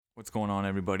What's going on,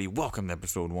 everybody? Welcome to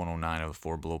episode 109 of the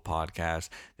Four Below podcast.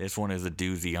 This one is a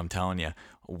doozy, I'm telling you.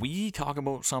 We talk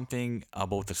about something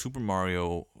about the Super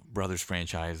Mario Brothers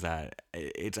franchise that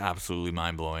it's absolutely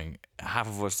mind-blowing. Half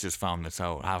of us just found this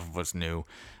out. Half of us knew.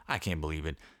 I can't believe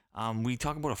it. We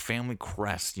talk about a family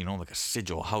crest, like a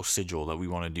sigil, house sigil that we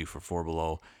want to do for Four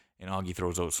Below. And Augie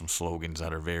throws out some slogans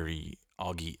that are very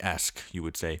Augie-esque, you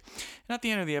would say. And at the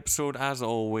end of the episode, as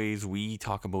always, we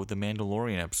talk about the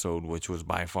Mandalorian episode, which was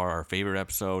by far our favorite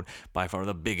episode, by far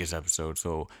the biggest episode.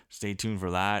 So stay tuned for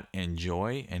that,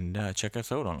 enjoy, and check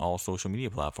us out on all social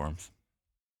media platforms.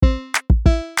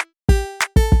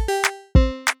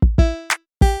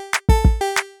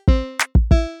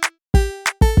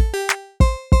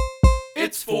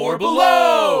 It's Four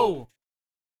Below!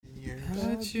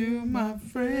 Got you, my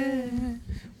friend.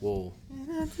 Whoa.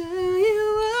 And I'll tell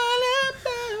you all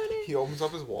about it. He opens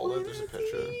up his wallet, there's a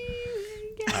picture.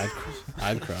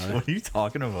 I'd cry. What are you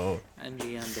talking about?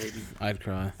 MGM, baby. I'd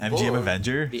cry. MGM Boy.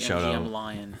 Avenger? The Shout MGM out.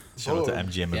 lion. Shout out to Boy.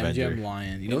 MGM The Avenger. MGM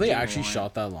lion. You know they MGM actually lion.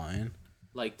 shot that lion?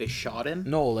 Like, they shot him?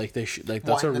 No, like that's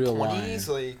a real lion.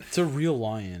 Like, It's a real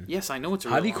lion. Yes, I know it's a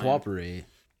How real do you lion. cooperate?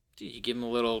 Dude, you give him a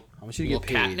little, How much did he little get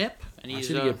paid? catnip, and How much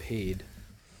he's, did he get paid?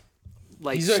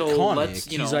 like, He's so iconic. let's,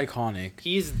 He's iconic.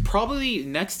 He's probably,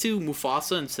 next to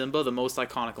Mufasa and Simba, the most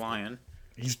iconic lion.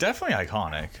 He's definitely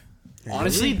iconic.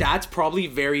 Honestly, that's probably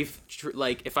very,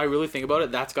 like, if I really think about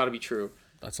it, that's gotta be true.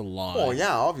 That's a lie. oh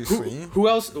yeah, obviously. Who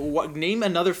else, name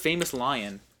another famous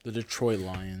lion. The Detroit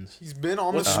Lions. He's been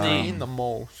on What's the his screen name? the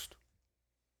most.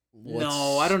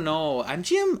 No, I don't know.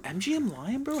 MGM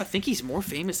lion, bro? I think he's more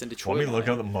famous than Detroit Let me look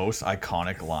lion. up the most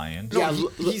iconic lions. No, Yeah,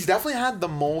 he's definitely had the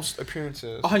most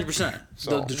appearances. 100%.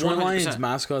 So, The Detroit 100%. Lions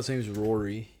mascot's name is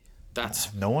Rory.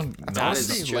 That's No one. that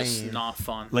honestly is just lame. not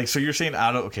fun. Like, so you're saying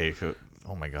out of. Okay.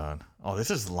 Oh my god. Oh,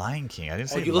 this is Lion King. I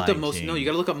didn't Oh, say you looked Lion up most. King. No, you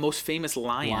gotta look up most famous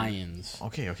lion. Lions.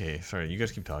 Okay. Sorry. You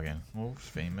guys keep talking. Most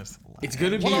famous lion. It's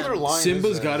gonna be What other lion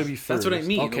Simba's is there? got to be first. That's what I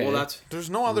mean. Okay. Well, that's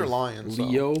There's no other lions. though.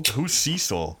 Leo. Who's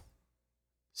Cecil?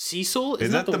 Cecil. Is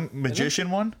Isn't that the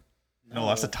magician one? No,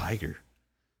 that's a tiger.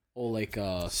 Oh, like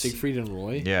Siegfried and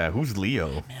Roy. Yeah, who's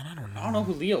Leo? Man, I don't know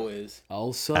who Leo is.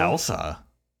 Elsa. Elsa.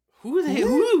 Who are they? Oh,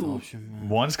 Who? shit, man.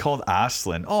 One's called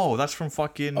Aslan. Oh, that's from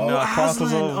fucking Oh,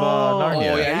 Chronicles Aslan. of Oh, Narnia.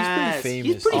 Oh, yeah, Yes, he's pretty he's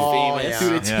famous. pretty Oh, famous. yeah.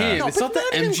 Dude, it's Yeah. him. No, It's not but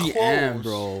the not even MGM, close.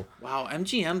 bro. Wow,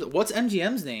 MGM. What's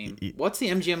MGM's name? What's the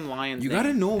MGM lion's You name?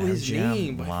 gotta know his MGM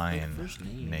name. by lion first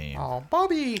name. name. Oh,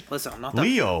 Bobby. Listen, I'm not that.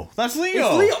 Leo. That's Leo.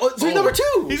 It's Leo. Oh, so he's number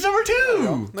two. He's number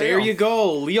two. There you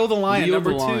go. Leo the lion, Leo number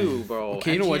the lion. two, bro.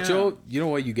 Okay, you know what, MGM. Joe? You know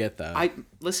what? You get that.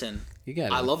 Listen. You get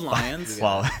it. I love lions.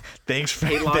 Well, thanks for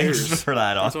Hate liars. thanks for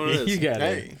that. That's what it You is. get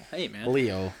Hey, it. Hey, man.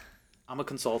 Leo. I'm a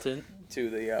consultant to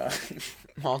the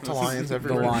Malta lions The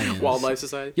everywhere. Lions. Wildlife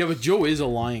Society. Yeah, but Joe is a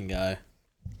lion guy.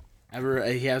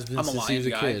 He has been I'm a since he was lion a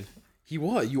guy. kid. He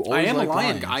what? You I always am a liked lion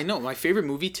lions. guy. I know. My favorite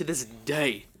movie to this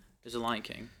day is The Lion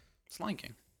King. It's Lion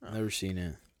King. I've never seen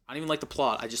it. I don't even like the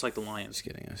plot. I just like the lions. Just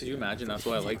kidding. Could you imagine? That's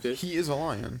why I liked it. He is a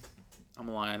lion. I'm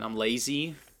a lion. I'm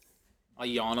lazy. I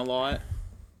yawn a lot.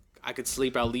 I could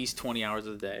sleep at least 20 hours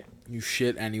a day. You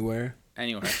shit anywhere.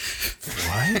 Anyway,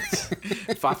 What?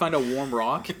 if I find a warm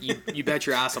rock, you bet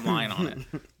your ass I'm lying on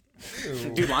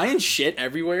it. Dude, lions shit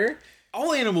everywhere.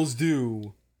 All animals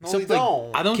do. No, they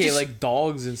don't. I don't Okay, just, like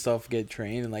dogs and stuff get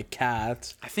trained, and like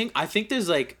cats. I think there's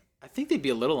like, I think they'd be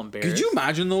a little embarrassed. Could you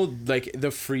imagine though, like the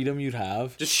freedom you'd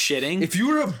have just shitting? if you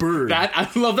were a bird? That I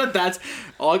love that. That's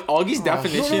Augie's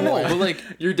definition. no, but like,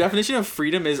 Your definition of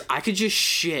freedom is I could just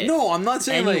shit. no, I'm not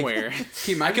saying Anywhere. like.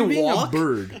 Okay, I imagine can being walk a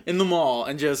bird. in the mall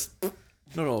and just.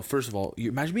 No. First of all, you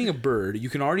imagine being a bird. You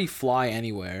can already fly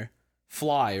anywhere.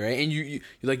 Fly, right? And you're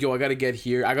like, yo, I gotta get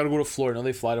here. I gotta go to Florida. No,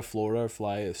 they fly to Florida or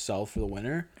fly south for the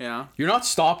winter. Yeah. You're not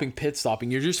pit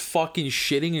stopping. You're just fucking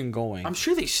shitting and going. I'm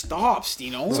sure they stop,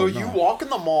 Stino. So you walk in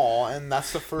the mall, and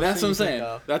that's the first That's thing what I'm you saying. think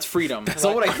of. That's freedom. That's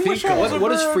not what I think wish I was of. a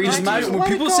What is bird. freedom Just to you? imagine when Let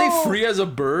it people go. say free as a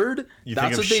bird, You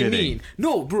that's think what of they shitting. mean.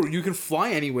 No, bro, you can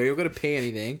fly anywhere. You don't gotta pay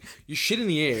anything. You shit in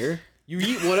the air. You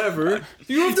eat whatever.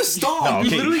 You don't have to stop. No, You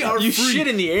okay. literally are You free. shit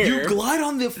in the air. You glide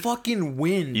on the fucking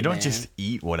wind. You don't man. just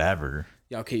eat whatever.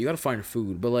 Yeah, okay, you gotta find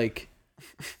food, but like,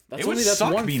 that's It would only that's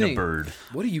suck one being thing. a bird.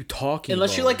 What are you talking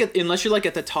Unless about? you're like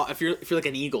at the top. If you're like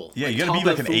an eagle. Yeah, like you gotta top be of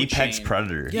like the an food apex chain.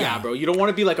 predator. Yeah, bro. You don't want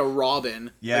to be like a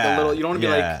robin. Yeah. Like a little. You don't want to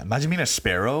be like. Imagine being a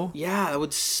sparrow. Yeah, that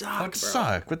would suck, That would bro.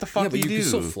 suck. What the fuck yeah, do but you you do? can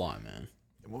still fly, man.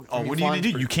 Oh, what do you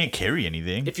do? You can't carry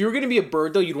anything. If you were gonna be a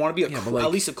bird though, you'd want to be Yeah, but like-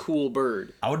 at least a cool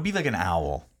bird. I would be like an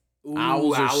owl. Ooh,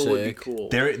 Owls are owl would be sick. cool.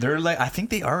 They're like, I think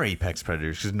they are apex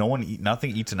predators because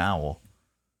nothing eats an owl.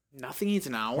 Nothing eats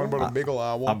an owl. What about a big ol'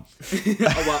 owl?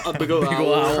 A big ol'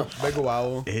 owl. Big ol'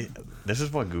 owl. This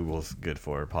is what Google's good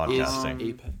for, podcasting.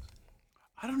 Apex.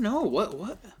 I don't know.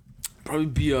 What? Probably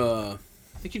be I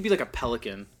think you'd be like a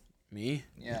pelican. me.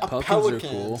 Yeah. Pelicans Pelican.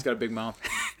 are cool. It's got a big mouth.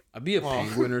 I'd be a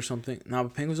penguin or something. No,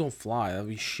 but penguins don't fly. That'd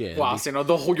be shit. Wow, That'd so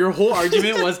no, your whole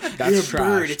argument was you're a trash.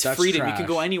 bird. It's That's freedom. You trash. can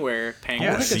go anywhere. be, Penguin.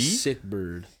 I want like a See? sick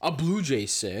bird. A blue jay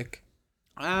sick.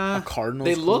 A cardinal's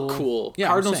They look cool. Yeah,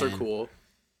 I'm Cardinals are saying. cool.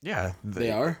 Yeah,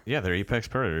 They are? Yeah, they're apex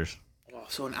predators. Oh,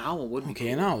 so an owl would be Okay,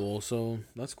 cool. an owl. So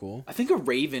that's cool. I think a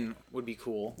raven would be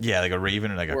cool. Yeah, like a raven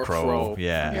and like Or a a crow. crow.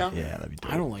 Yeah, Yeah. yeah, that'd be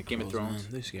dope. I don't like Game of crows, man. Thrones.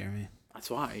 They scare me. That's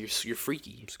why you're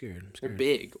freaky. I'm scared. I'm They're scared.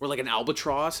 big. Or like an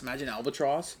albatross. Imagine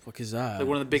albatross. Fuck is that? Like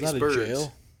one of the Is biggest that a birds.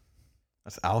 jail?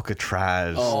 That's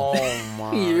Alcatraz. Oh. Oh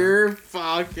my. You're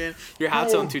fucking. Your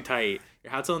hat's on too tight.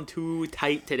 Your hat's on too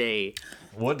tight today.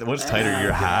 What's tighter,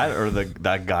 your hat or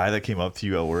that guy that came up to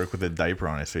you at work with a diaper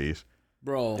on his face?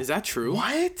 Bro. Is that true?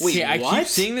 What? Wait, Okay, I what? keep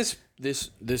seeing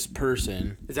this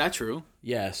person, Is that true?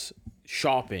 yes,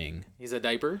 shopping He's a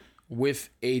diaper. with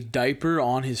a diaper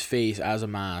on his face as a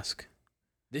mask.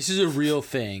 This is a real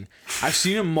thing. I've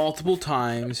seen him multiple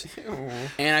times,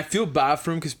 and I feel bad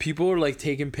for him because people are like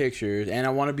taking pictures, and I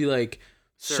want to be like,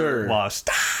 sir, Well,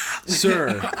 stop.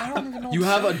 sir, I don't even know. you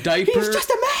have a diaper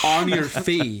on your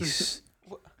face.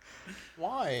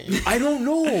 Why? I don't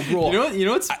know, bro. You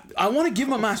know what's I want to give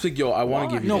him a mask, like, yo, I want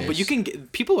to give you no, this. but you can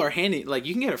get, people are handing like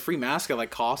you can get a free mask at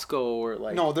like Costco or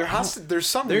like No, there has to. There's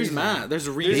some. There's reason. There's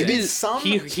a reason. Maybe some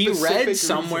he specific read reason.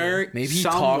 somewhere Maybe he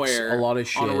somewhere talks a lot of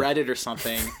on shit. Reddit or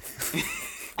something.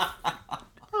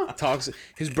 talks.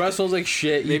 His breath smells like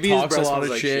shit. Maybe He his talks a breath lot smells of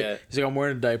like shit. shit. He's like, I'm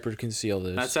wearing a diaper to conceal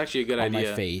this. That's actually a good on idea.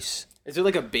 my face. Is it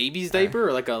like a baby's diaper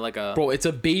or like a Bro, it's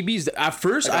a baby's. At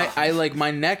first, I like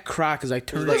my neck cracked because I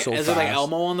turned it so is fast. it like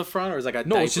Elmo on the front or is it like a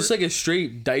No, diaper? it's just like a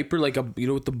straight diaper, like a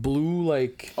with the blue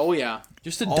like oh yeah.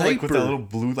 just a Oh, diaper. like with that little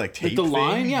blue like tape the thing?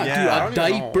 line, yeah, I dude, don't a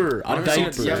even know. diaper, I a haven't seen it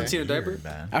diaper. You haven't seen a diaper? Weird,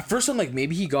 man. At first, I'm like,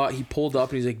 maybe he pulled up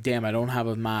and he's like, damn, I don't have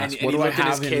a mask. And What he do I looked at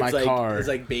his have in kid's, my car? His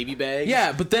like baby bag.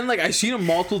 Yeah, but then like I seen him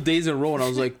multiple days in a row, and I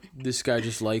was like, this guy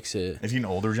just likes it. Is he an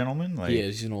older gentleman? Like, He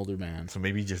is. He's an older man. So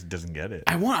maybe he just doesn't get it.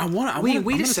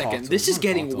 Wait a second. This is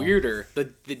getting weirder.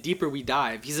 The deeper we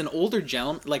dive. He's an older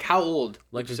gentleman. Like how old?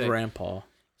 Like would his you say? grandpa.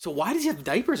 So why does he have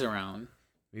diapers around?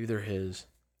 Maybe they're his.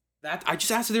 That I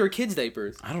just asked if they were kids'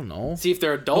 diapers. I don't know. See if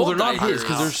they're adult. No, they're not diapers. his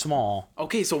because they're small.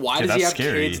 Okay, so why Okay, does he that's have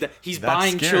scary. kids? He's That's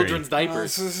buying scary. children's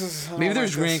diapers. Maybe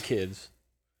there's grandkids.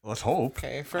 Let's hope.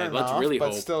 Okay, fair Alright, let's enough. really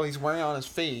but hope. still, he's wearing it on his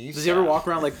face. Does he ever walk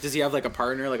around like? Does he have like a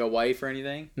partner, like a wife or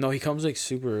anything? No, he comes like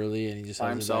super early and he just By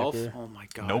has himself? a diaper. Oh my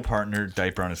god. No partner,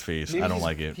 diaper on his face. Maybe I don't he's-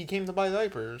 like it. He came to buy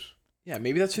diapers. Yeah,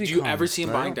 maybe that's what Do he you comes. ever see him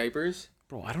I buying don't- diapers?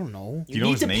 Bro, I don't know. You know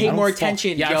need his to name? pay I more don't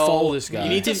attention, Yeah, I yo. follow this guy. You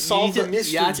need to solve the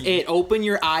mystery. Yeah, that's it. Open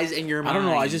your eyes and your mind. I don't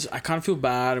know. I kind of feel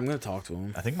bad. I'm gonna talk to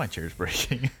him. I think my chair's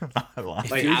breaking. I'm not lying.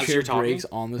 If Like, your as chair you're talking? breaks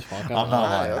on this podcast, I'm not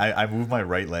Alright. lying. I moved my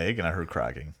right leg and I heard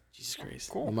cracking. Jesus Christ.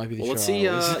 Cool. It might be the Well, let's chair see.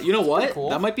 always. You know what? Cool.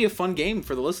 That might be a fun game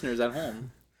for the listeners at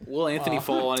home. Will Anthony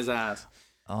fall on his ass?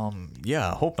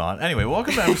 Yeah, hope not. Anyway,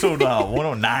 welcome to episode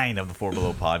 109 of the Four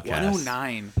Below podcast.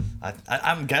 109.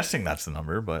 I'm guessing that's the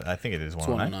number, but I think it is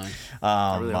 109.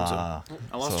 109. really hope so.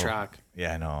 I lost track.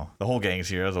 Yeah, I know. The whole gang's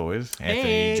here as always. Anthony,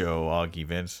 Hey. Joe, Augie,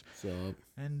 Vince, So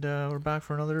and we're back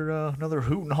for another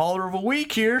hoot and holler of a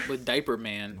week here. With Diaper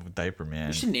Man. With Diaper Man.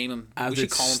 We should name him. as we should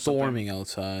it's call him something. storming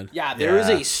outside, Yeah, there is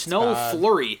Yeah. a snow bad.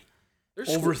 flurry. There's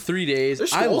over 3 days.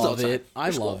 there's I squalls love outside. it. I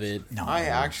There's love squalls. it. No. I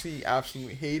actually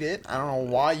absolutely hate it. I don't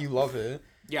know why you love it.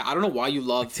 Yeah, I don't know why you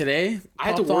love. Today, I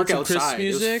had to popped on work some Christmas outside. It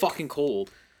was music, fucking cold.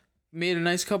 made a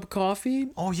nice cup of coffee.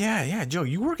 Oh yeah, Joe,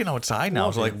 you working outside now?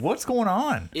 Love So like, it. what's going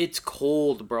on? It's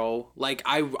cold, bro. Like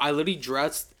I literally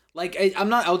dressed. Like I'm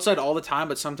not outside all the time,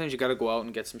 but sometimes you gotta go out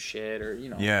and get some shit or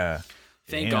Yeah.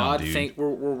 Thank Damn, God. dude. We're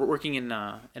working in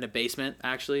a basement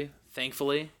actually.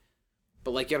 Thankfully,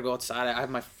 but like you gotta go outside. I have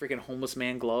my freaking homeless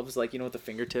man gloves, like with the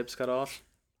fingertips cut off.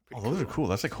 Oh, those are cool.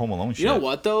 That's like Home Alone shit. You know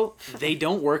what though? They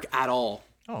don't work at all.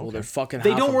 Oh, Well, okay. they're fucking. They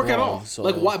half don't a work at bra, all. So.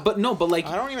 Like why? But no. But like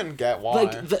I don't even get why.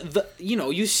 like the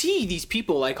you see these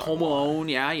people like Home Alone,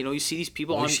 yeah, you see these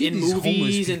people You on see in these homeless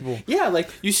movies and people. yeah, like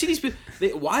you see these people.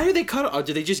 Why are they cut? Or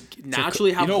do they just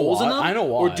naturally have you know holes in why? them? I know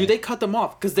Or why. do they cut them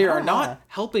off because they are don't not know.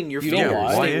 helping your You know fingers why?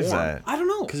 stay Why is warm? that? I don't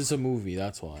know. Because it's a movie.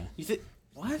 That's why. You think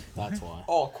what? That's why.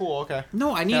 oh, cool. Okay.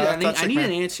 No, I need Yeah, I need, that's I like need my-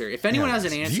 an answer. If anyone has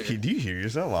an Do answer, you hear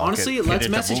yourself? honestly, Okay, let's it's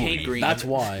a message movie. Hank Green. That's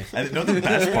why. And no, the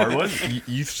best part was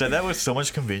you said that with so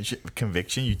much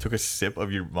conviction. You took a sip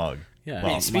of your mug. Yeah.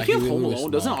 Well, My Speaking of Huey Home Lewis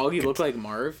Alone, doesn't mug. Augie look like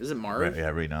Marv? Is it Marv? Right, yeah,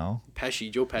 right now.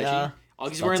 Pesci, Joe Pesci. Yeah. Augie's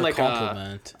That's wearing a like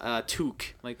compliment. a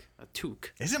toque, like a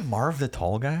toque. Isn't Marv the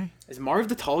tall guy? Is Marv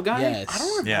the tall guy? Yes. I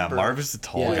don't Yeah, remember. Marv is the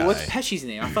tall Yeah. guy. What's Pesci's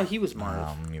name? I thought he was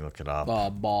Marv. Let me look it up.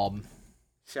 Bob.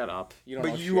 Shut up. You don't But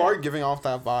know you shit. are giving off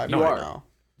that vibe You right are. now.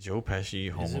 Joe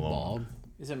Pesci, Home Is it Alone. Bob?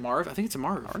 Is it Marv? I think it's a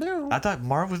Marv. I don't know. I thought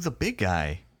Marv was the big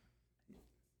guy.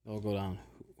 I'll go down.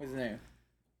 What's his name?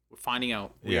 We're finding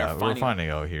out. Yeah, we're finding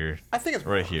out here. I think it's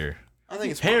Right here. I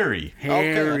think it's Harry.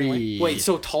 Harry. Wait,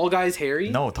 so tall guy's Harry?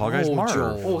 No, tall guy's No, Marv.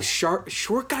 Joe. Oh,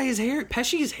 short guy is Harry.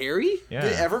 Pesci is Harry? Yeah.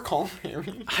 Did they ever call him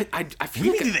Harry? I feel We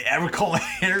like did they ever call him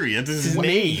Harry? That's his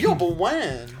name. Yo, but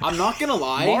when? I'm not gonna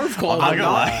lie. Marv called I'm him not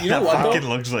gonna lie. that. You know that what, though? fucking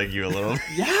looks like you a little.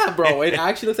 Yeah, bro. It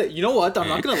actually looks like. You know what? I'm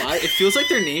not gonna lie. It feels like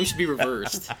their name should be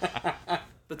reversed.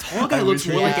 The tall guy looks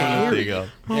more like a Harry. Yeah,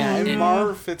 and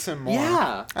Marv fits him more.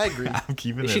 Yeah. I agree. I'm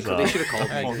keeping They this should up. have called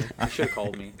me. They should have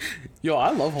called me. Yo,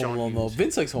 I love Home John Alone though. Hughes.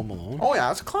 Vince likes Home Alone. Oh yeah,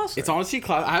 it's a classic. It's honestly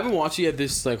class. I haven't watched it yet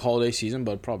this like holiday season,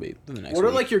 but probably the next. What are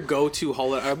week. like your go-to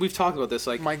holiday? We've talked about this.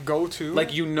 Like, my go-to.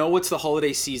 like you know, it's the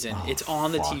holiday season. It's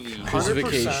on the fuck. TV. Christmas 100%.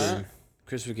 vacation?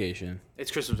 Christmas vacation. It's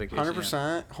Christmas vacation.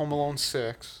 100% Home Alone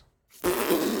 6.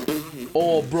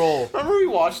 Oh, bro. Remember we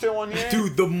watched it one year?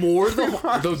 Dude,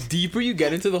 the deeper you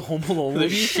get into the Home Alone The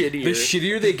movie, shittier. the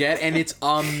shittier they get, and it's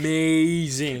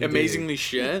amazing. Yeah. dude. Amazingly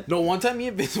shit. No, one time me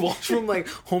and Vince watched from like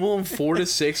Home Alone 4 to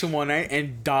 6 in one night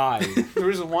and died. There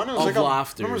was one, it was Of like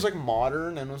laughter. Remember it was like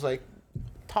modern and it was like,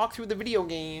 talk through the video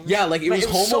game. Yeah, like it was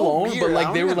Home so Alone, weird. but I like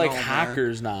don't they were even like know, man.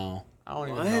 hackers now. I don't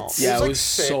even What? know. Yeah, it like was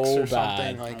 6 so or bad.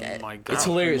 something. Like, Oh my god. It's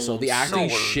hilarious though. The acting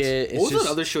So words. shit. It's What was just,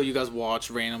 that other show you guys watched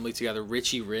randomly together?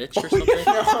 Richie Rich or something?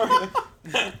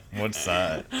 What's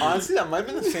that? honestly, that might have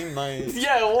been the same night.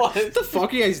 Yeah, what? What the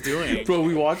fuck are you guys doing? Bro,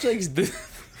 we watched like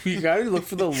we gotta look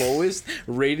for the lowest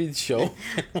rated show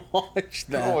and watch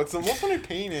that. Oh, it's the most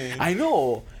entertaining. I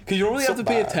know, cause you don't really So have to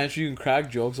pay bad. attention. You can crack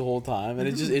jokes the whole time, and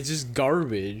it's just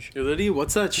garbage. Yo, Liddy,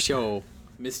 what's that show?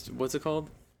 What's it called?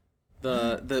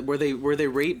 The where they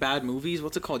rate bad movies.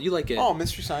 What's it called? You like it? Oh,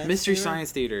 Mystery Science. Mystery Theater?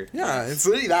 Science Theater. Yeah, it's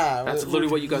literally that. That's We're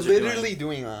literally what you guys are doing. literally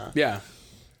doing that. Yeah.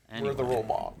 We're the Anyway.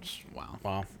 robots. Wow.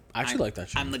 Wow. I actually like that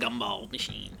show. I'm the gumball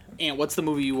machine. And what's the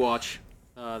movie you watch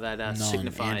that None,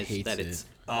 signifies and hates that it. it's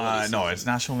No, it's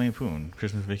National Lampoon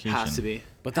Christmas Vacation. has to be.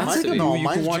 But that's Mine's like a no, movie you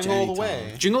can mine's watch Jingle All the anytime.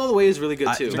 Way. Jingle All the Way is really good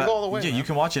too. Jingle All the Way, Yeah, you man.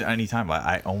 can watch it anytime, but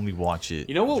I only watch it.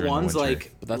 You know what during the one's winter.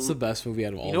 like? But that's the best movie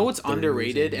out of all. You know what's the 30 movies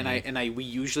underrated, in and there. we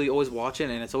usually always watch it,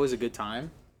 and it's always a good time.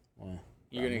 Well,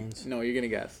 You're gonna Gremlins? you're gonna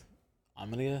guess. I'm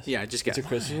gonna guess. Yeah, just guess. It's a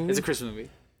Christmas movie. It's a Christmas movie.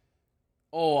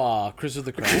 Oh, Chris with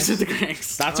the Christmas Cranks. the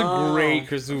Cranks. That's a Oh. great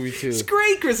Christmas movie too. It's a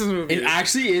great Christmas movie. It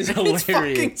actually is it's hilarious.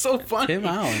 fucking so funny. Tim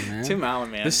Allen, man. Tim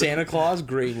Allen, man. The Santa Claus,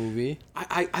 great movie.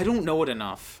 I don't know it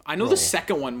enough. I know Bro. the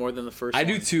second one more than the first. I one.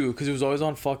 do too, because it was always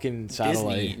on fucking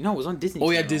satellite. Disney. No, it was on Disney. Oh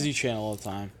yeah, Channel. Disney Channel all the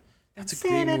time. That's a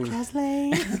great movie.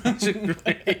 That's a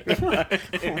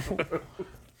great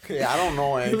Okay, I don't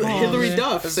know it. Hillary man.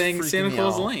 Duff That's saying freaking Santa me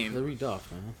Claus out. Lane. Hillary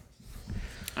Duff, man.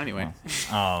 Anyway.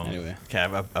 Anyway. Okay, I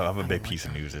have a big piece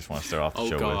of news I just want to start off the Oh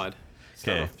show God. with.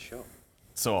 Okay, Show.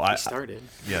 so I Started.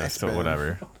 yeah, so Ben.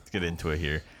 whatever. Let's get into it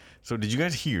here. So did you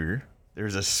guys hear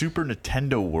there's a Super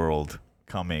Nintendo World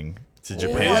coming to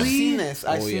Japan? I've seen this.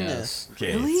 I've Oh, seen yes. this.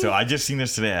 Okay, Really? so I just seen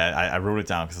this today. I wrote it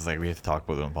down because I was like, we have to talk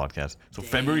about it on the podcast. So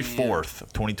February 4th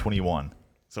of 2021.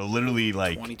 So literally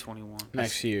like, 2021.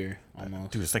 Next year,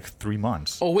 almost. dude, it's like 3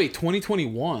 months. Oh wait,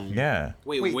 2021. Yeah,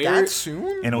 Wait, Wait, where? that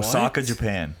soon? in Osaka, What?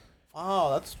 Japan.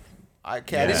 Oh, that's. I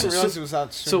Yeah. didn't So- realize it was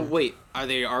that soon. So wait, are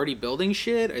they already building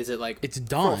shit? Is it like? It's for,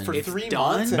 done. for It's 3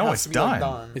 done? months, it No, has it's to be, like,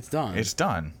 done. It's done. It's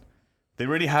done. They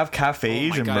already have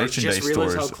cafes Oh my and God, I merchandise just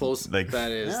realized stores. how close like,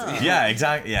 that is. Yeah. yeah,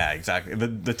 exactly. Yeah, exactly. The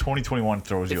 2021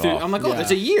 throws you If they're- off. I'm like, oh, Yeah.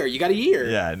 there's a year. You got a year.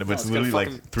 Yeah, but it's it's gonna literally like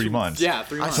fucking 3 months. Yeah,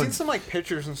 3 I've months. seen some like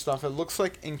pictures and stuff. It looks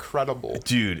like incredible.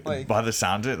 Dude, Like- by the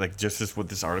sound of it, like just as what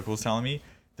this article is telling me,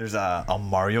 there's a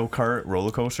Mario Kart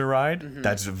roller coaster ride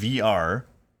that's VR.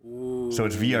 So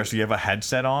it's VR, so you have a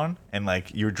headset on and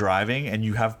like you're driving and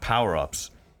you have power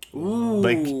ups. Ooh.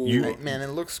 Like you, Like, man, it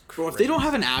looks. Bro, if they don't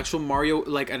have an actual Mario,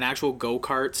 like an actual go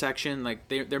kart section, like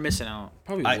they're missing out.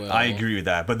 Probably will. I agree with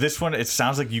that. But this one, it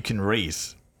sounds like you can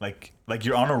race. Like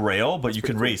you're on a rail, but you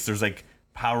can race. There's like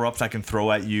power ups I can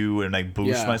throw at you and like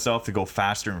boost Yeah. myself to go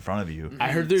faster in front of you.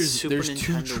 I heard there's Super two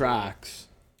Nintendo World. tracks.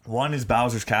 One is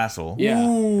Bowser's Castle. Yeah.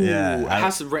 Yeah.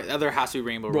 There has to be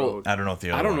Rainbow Bro, Road. I don't know if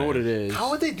the other I don't know one what it is. How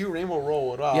would they do Rainbow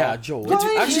Road? Yeah, Joe. It's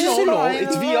Actually, no.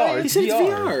 It's VR. He It's said it's VR.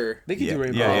 VR. They could Yeah, do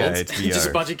Rainbow yeah, Road. yeah, it's Just a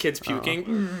VR. bunch of kids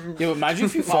puking. Yeah, but imagine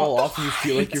if you fall off and you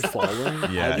feel like you're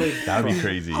falling. Yeah, I'd, like, that would be cry.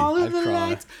 crazy. All of I'd the cry.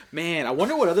 lights. Man, I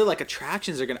wonder what other like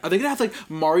attractions are they gonna have like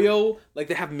Mario, like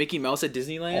they have Mickey Mouse at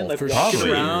Disneyland, Oh, like for walking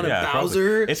sure. around yeah, and probably.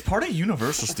 Bowser. It's part of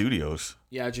Universal Studios.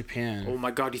 Yeah, Japan. Oh my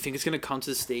god, do you think it's gonna come to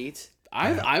the States? I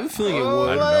have a feeling it I would.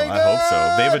 don't know. I hope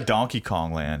so. They have a Donkey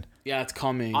Kong Land. Yeah, it's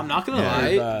coming. I'm not gonna Yeah.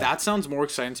 lie, That- that sounds more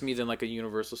exciting to me than like a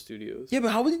Universal Studios. Yeah,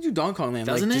 but how would they do Donkey Kong Land?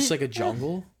 Doesn't Like just it? like a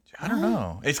jungle? I don't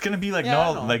know. It's gonna be like Yeah,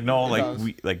 I no, know. like no, It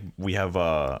like does. we have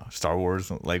Star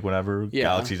Wars, like whatever, Yeah.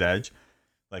 Galaxy's Edge,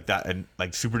 like that, and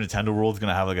like Super Nintendo World's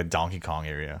gonna have like a Donkey Kong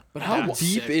area. But how That's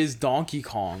deep sick. is Donkey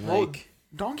Kong? Well, Like,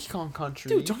 Donkey Kong Country.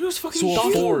 Dude, Donkey Kong's fucking So a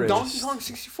jungle. forest. Donkey Kong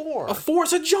 64. A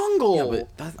forest, a jungle. yeah,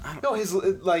 but that, I don't, No, his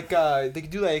like they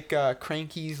could do like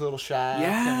Cranky's little shack.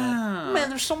 Yeah. Man,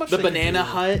 there's so much. the they could Banana do.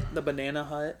 Hut. The Banana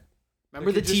Hut.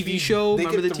 Remember They the could just TV be- show? They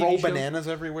Remember could the throw TV show? bananas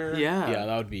everywhere. Yeah. yeah,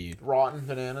 that would be. Rotten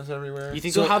bananas everywhere. You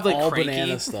think So they'll have like all Cranky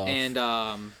banana stuff.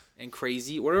 and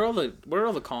Crazy? What are all the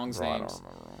Kongs Bro, I names? don't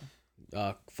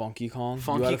remember. Funky Kong. You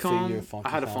Funky gotta Kong. figure Funky I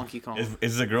had a Kong. Funky Kong.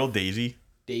 Is the girl Daisy?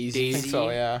 Daisy. I think so,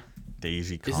 yeah.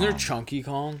 Daisy Kong. Isn't there Chunky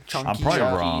Kong? Chunky. I'm probably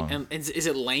Chunky. wrong. And is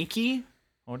it Lanky?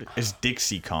 It's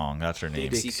Dixie Kong. That's her name.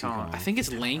 Dixie Dixie Kong. Kong. I think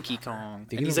it's Lanky Kong.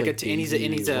 Thinking And he's of, like and he's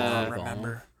Daisy, a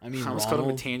Ronald. I mean, I almost called him a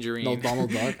Ronald. tangerine. No,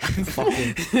 Donald Duck.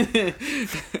 Fucking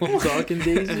Donald Duck and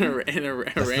Daisy. and a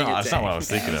That's not what I was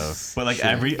thinking of. But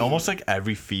like almost like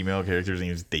every female character's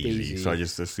name is Daisy, Daisy. so I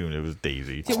just assumed it was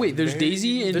Daisy. Yeah, wait. There's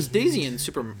Daisy and There's Daisy in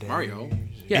Super Mario.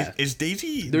 yeah, Is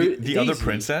Daisy There- the other Daisy.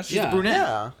 princess? Yeah. The brunette.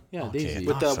 Yeah. yeah, Okay. Daisy.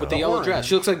 With the Awesome. yellow Orange. dress.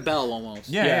 She looks like Belle almost.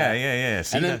 Yeah.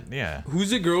 See And that? then- Yeah.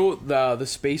 Who's the girl? The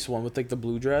space one with like the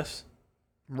blue dress?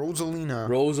 Rosalina.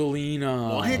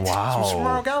 Rosalina. What? Wow. From Super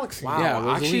Mario Galaxy. Wow.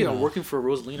 Yeah, actually, Rosalina. I'm working for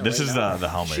Rosalina. This right is now. the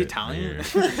helmet. She Italian?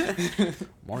 here.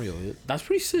 Mario. That's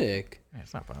pretty sick. Yeah,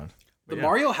 it's not bad. The Yeah.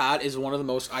 Mario hat is one of the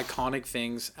most iconic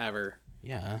things ever.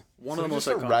 Yeah. One So of the most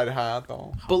just a iconic. red hat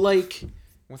though, But like,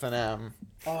 with an M.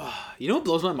 you know what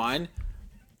blows my mind?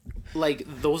 Like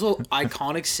those are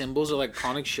iconic symbols or like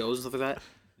iconic shows and stuff like that.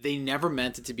 They never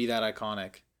meant it to be that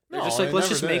iconic. They're No, just like, they let's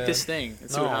never just make did. this thing and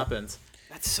see what No. happens.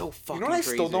 That's so fucking You know what I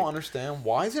crazy. still don't understand?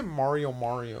 Why is it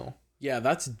Mario? Yeah,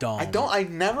 that's dumb. I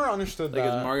never understood Like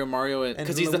that. it's Mario And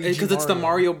because Luigi it's the Mario.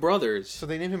 Mario brothers. So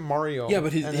they named him Mario. Yeah,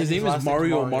 but and then his name is last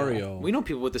name's Mario. We know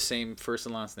people with the same first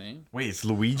and last name. Wait, it's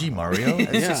Luigi Mario?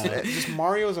 It's just, Yeah. it's just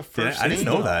Mario is a first I didn't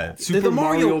name. know that. Super They're the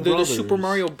Mario. They're the Brothers. Super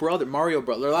Mario brother. Mario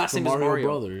brother. Their last Super name is Mario.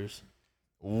 Brothers.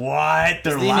 What?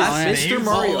 Their His name last is Mr. name's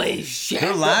Mario. Holy shit.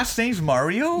 Their last name's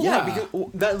Mario? Yeah,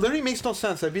 because that literally makes no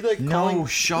sense. That'd be like No calling.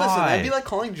 shot. Listen, that'd be like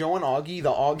calling Joe and Augie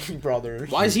the Augie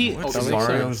brothers. Why is he? What's because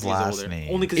Mario's he's last older.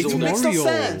 name? Only because It he's makes older. no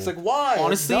Mario. sense. Like why?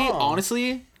 It's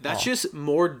Honestly, dumb. that's just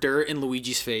more dirt in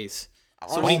Luigi's face.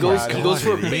 So Oh when he my goes, God, he goes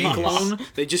for a it bank is. loan.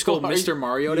 They just go Why? Mr.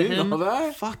 Mario to You didn't him. know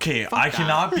that? Fuck. Okay, fuck I that.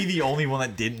 cannot be the only one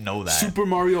that didn't know that. Super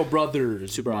Mario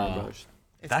Brothers. Super Mario Wow. Brothers.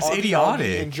 It's That's Augie, idiotic.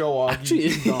 Augie and Joe Augie. Actually,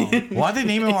 it's dumb. Why'd they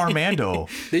name him Armando?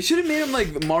 They should have made him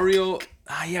like Mario.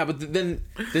 Yeah, but then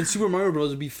Super Mario Bros.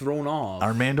 Would be thrown off.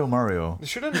 Armando Mario. They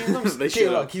should have named him. They okay,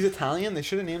 should've. look, he's Italian. They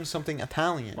should have named him something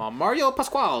Italian. Mario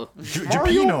Pasquale.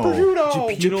 Mario Geppino.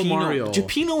 Prosciutto. Geppino Mario.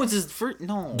 Geppino is his first.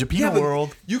 No. Geppino Yeah, but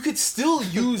World. You could still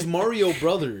use Mario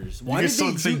Brothers. Why You did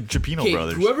can they still say do? Geppino Okay,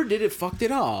 Brothers. whoever did it fucked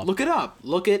it up. Look it up.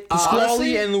 Look it up. Squally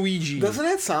honestly, and Luigi. Doesn't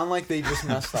it sound like they just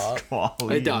messed up?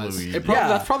 It does. Luigi. Yeah.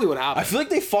 That's probably what I happened. feel like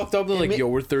they fucked up. They're like, may- yo,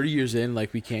 we're 30 years in.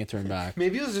 Like, we can't turn back.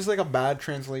 Maybe it was just like a bad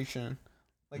translation,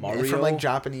 like Mario? from like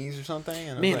Japanese or something. And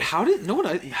it was Man,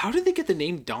 like, how did they get the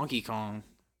name Donkey Kong?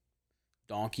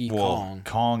 Donkey Well,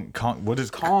 Kong. Kong. What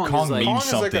does Kong Kong is like- mean? Kong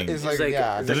is like, Something. is like, It's like-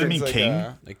 yeah. it's Does it like- mean it's king?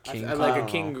 a- Like King I Kong. like a don't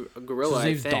king So gorilla. his I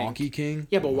name's think. Donkey King.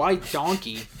 Yeah, but why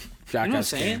donkey? Jackass You know what I'm King.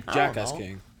 saying? I don't Jackass know.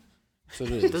 King. So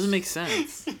it It is. doesn't make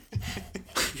sense.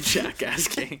 Jackass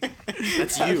King.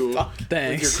 That's you.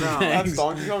 Thanks. your crown. That's Thanks.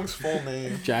 Donkey Kong's full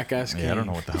name. Jackass King. Yeah, I don't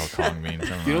know what the hell Kong means. I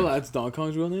don't Do you know that's Donkey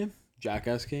Kong's real name?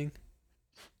 Jackass King.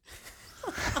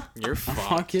 You're I'm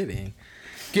fucked. not kidding.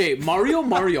 Okay, Mario,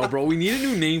 bro. We need a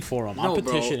new name for him. I'm No,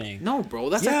 petitioning. bro. No, bro.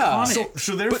 That's Yeah. iconic.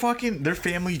 So their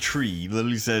family tree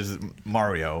literally says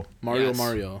Mario, Mario,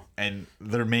 Yes. and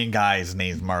their main guy's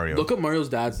name's Mario. Look up Mario's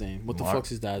dad's name. What the Mar- fuck's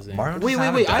his dad's name? Mario. Wait,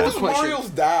 doesn't wait, I have a Who's question. Mario's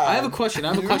dad? I have a question.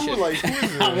 Like,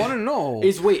 who I want to know.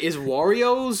 is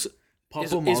Wario's Papa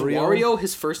is Mario? Wario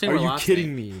his first name Are or you last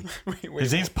kidding name? me?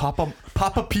 His name's Papa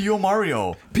Pio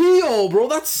Mario. Pio, bro.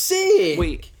 That's sick.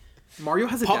 Wait. Mario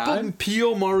has a Papa dad?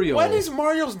 Pio Mario. When is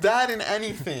Mario's dad in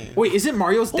anything? Wait, is it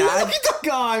Mario's Oh, dad? look at the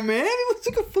guy, man. He looks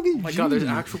like a fucking Oh my god, there's an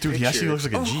actual Dude, he picture. actually looks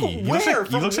like a G. He looks where? like,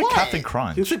 he From looks like what? Captain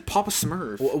Crunch. He looks like Papa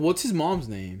Smurf. What's his mom's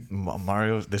name?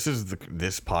 Mario, this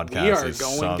podcast We are is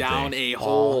going something. down a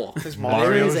hole. His mom. There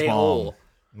Mario's is a mom. hole.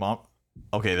 Mom.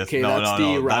 Okay, that's Okay, no, that's no,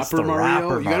 the no. rapper That's the Mario.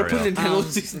 rapper You gotta put Mario.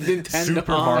 Nintendo.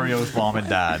 Super Mario's mom and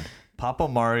dad. Papa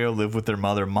Mario lived with their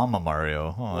mother, Mama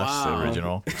Mario. Oh, that's Wow.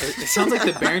 original. It sounds like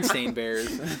the Berenstain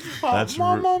Bears. That's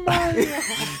Mama Mario.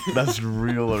 That's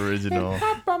real original.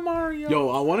 Papa Mario. Yo,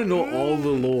 I want to know all the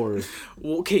lore.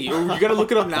 Okay, you gotta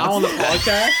look it up now on the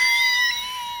podcast.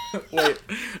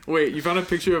 Wait, you found a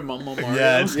picture of Mama Mario?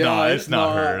 Yeah, it's Yeah, not. it's It's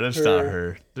not her. not That's her. not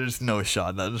her. There's no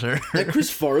shot that's her. That Chris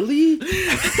Farley?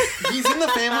 He's in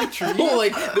the family tree. Oh,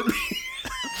 like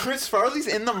Chris Farley's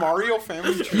in the Mario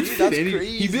family tree. That's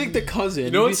crazy. he'd be like the cousin.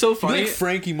 You know what's so He'd be funny? like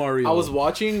Frankie Mario. I was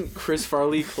watching Chris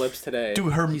Farley clips today.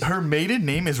 Dude, her maiden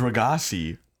name is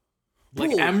Ragazzi.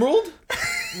 Like Bro. Emerald?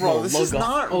 Bro, this is Lug-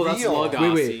 not Oh, that's real.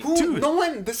 Legacy. Wait. Who? Dude. No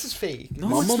one. This is fake. No,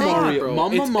 Mama it's not, Mario, bro.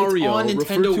 Mama It's Mario, on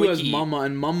referred Nintendo to as Wiki. Mama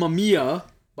and Mamma Mia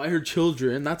by her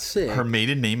children. That's sick. Her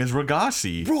maiden name is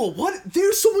Ragazzi. Bro, what?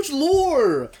 There's so much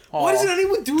lore. Why doesn't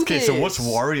anyone do Okay, this? so what's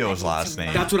Wario's last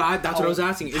name? That's what I was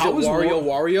asking. Is How it is Wario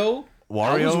Wario?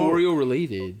 How is Wario. Wario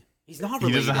related? He's not He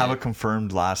related. doesn't have a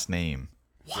confirmed last name.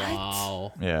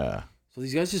 Wow. Yeah. So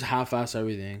these guys just half-ass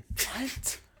everything.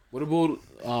 What? What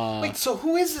about Wait, so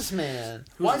who is this man?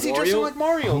 Why is he dressing Wario? like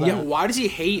Mario then? Yeah, why does he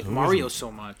hate Mario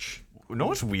so much? You know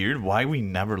what's weird? Why we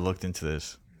never looked into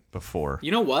this before?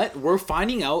 You know what? We're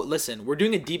finding out. Listen, we're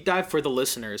doing a deep dive for the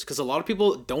listeners because a lot of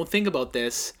people don't think about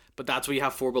this, but that's what you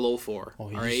have Four Below for. Oh, all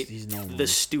he's- right, he's known. the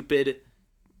stupid,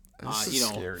 This is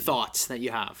scary. thoughts that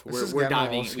you have. This is We're getting a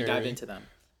diving. little We dive scary. into them.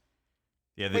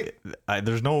 Yeah,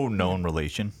 there's no known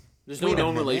relation. There's no Wait a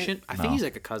known minute. relation. I think No. he's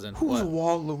like a cousin. Who's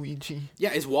What? Waluigi?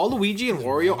 Yeah, is Waluigi and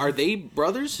Wario are they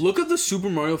brothers? Look at the Super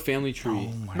Mario family tree.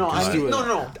 No, God.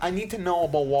 no. I need to know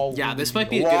about Waluigi. Yeah, this might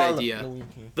be a good idea.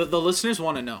 The listeners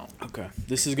want to know. Okay,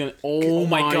 this is gonna. Oh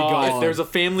my god! If there's a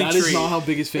family that tree, is not how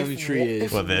big his family tree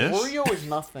is. What, this? Wario is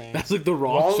nothing. That's like the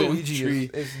Rock family Waluigi tree.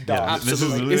 is Yeah, dust. this is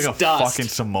Absolutely. literally It's like a dust. fucking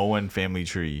Samoan family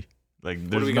tree. Like,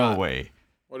 there's we no got? way.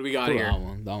 what do we got Put here? that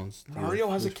one. That one's. Mario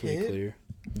has a looks pretty kid? clear.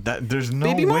 There's no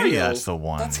Baby way Mario. that's the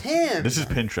one. That's him. This is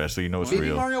Pinterest, so you know it's Baby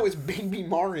real. Mario is Baby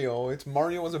Mario. It's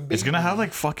Mario as a baby. It's gonna have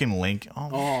like fucking Link. Oh,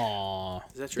 Aw.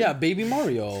 Is that true? Yeah, baby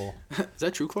Mario. Is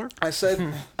that true, Clark? I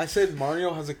said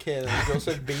Mario has a kid. And Joe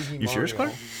said Baby Mario. You serious,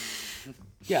 Clark?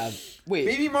 Yeah. Wait.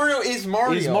 Baby Mario is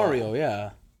Mario. Is Mario? Yeah.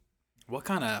 What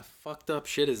kind of fucked up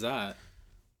shit is that?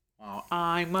 Wow,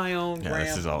 I'm my own yeah, grandpa.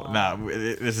 this is all. Nah,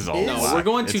 this is all. No, whack. we're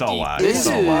going too It's all deep. whack. This It's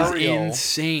This all is whack. Mario.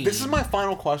 insane. This is my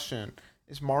final question.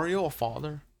 Is Mario a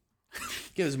father?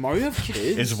 Yeah, does Mario have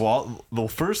kids? Is the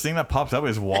first thing that pops up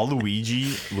is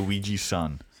Waluigi, Luigi's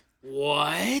son.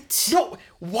 What? No.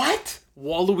 What?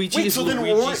 Waluigi Wait. is So then,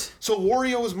 Luigi's. so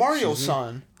Wario is Mario's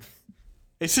son.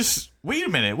 It's just wait a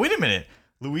minute.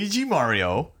 Luigi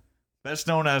Mario, best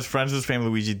known as Friends with Family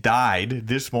Luigi, died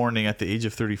this morning at the age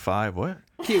of 35. What?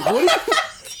 Okay, what?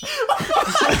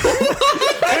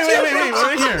 Wait,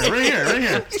 right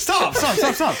here. Stop.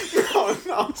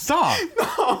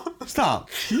 Stop.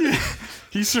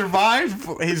 He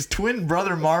survived his twin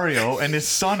brother Mario and his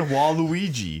son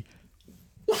Waluigi.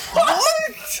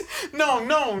 What?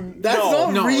 No. That's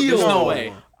not No, real. there's no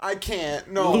way. I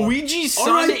can't. No. Luigi's son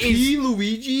R.I.P. is.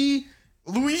 Luigi.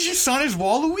 Luigi's son is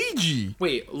Waluigi.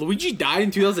 Wait, Luigi died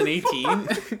in 2018?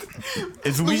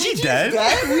 Is Luigi dead?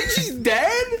 Luigi's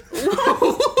dead?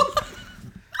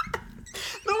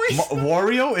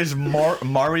 Wario is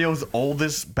Mario's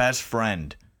oldest best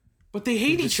friend. But they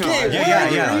hate each Yeah, other. where yeah, are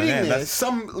you yeah, reading yeah, this? that's-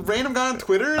 Some random guy on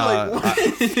Twitter? Like, what?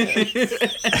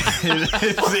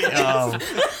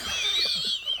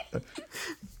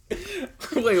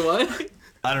 Wait, what?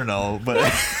 I don't know, but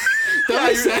That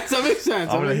makes sense. That makes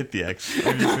sense. I'm gonna hit the X.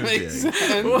 I'm just gonna hit Makes the X.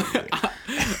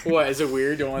 sense. What? Is it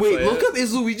weird? Don't want to Wait, say look it? up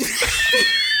is Luigi.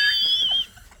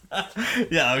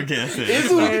 Yeah, okay, that's it. Is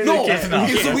That's Luigi enough. no? That's enough.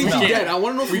 Is That's Luigi enough. dead? I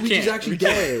want to know if We Luigi's can't. actually We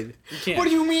can't. dead. You can't. What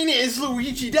do you mean is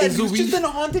Luigi dead? Is He was Luigi- just in a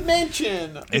haunted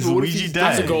mansion. Is What if Luigi he's- dead?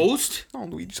 That's a ghost? No,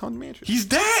 Luigi's haunted mansion. He's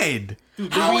dead.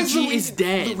 How Luigi is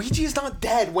dead. Luigi is not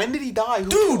dead. When did he die? Who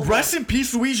Dude, killed him? rest in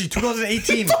peace, Luigi.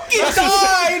 2018.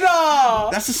 Died!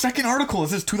 That's the second article.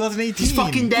 It says 2018. He's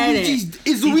fucking dead.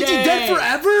 Is Luigi dead. dead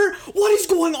forever? What is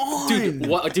going on? Dude,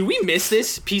 what? Did we miss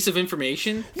this piece of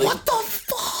information? Like, What the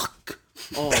fuck?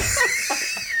 Oh,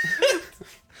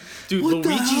 dude, What the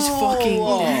Luigi's hell? fucking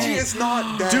Luigi dead. is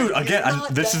not dead. Dude, again, He's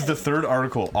not this is dead. the third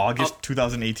article, August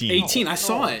 2018. 18. I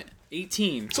saw it.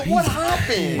 18. So what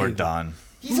happened? We're done.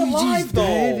 He's alive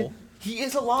though. He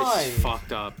is This alive. is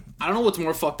fucked up. I don't know what's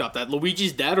more fucked up, that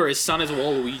Luigi's dead or his son is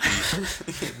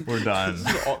Waluigi. We're done.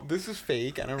 This is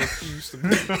fake, and I refuse to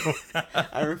believe.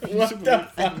 I refuse to believe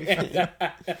anything.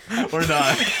 We're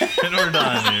done. We're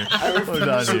done here. I We're refuse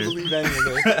done to here. believe any of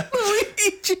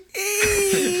this.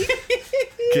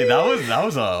 Okay, that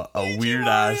was a weird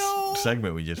ass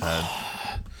segment we just had.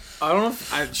 I don't know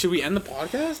if should we end the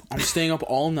podcast? I'm staying up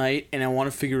all night and I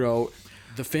want to figure out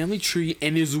the family tree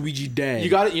and is Luigi dead? You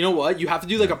got it. You know what? You have to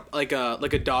do like a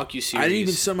docu-series. I didn't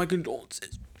even send my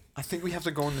condolences. I think we have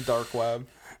to go in the dark web.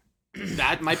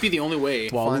 That might be the only way.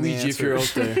 Wow, Find the Luigi, if you're out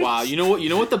answers. there. Wow, you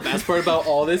know what the best part about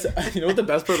all this? You know what the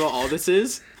best part about all this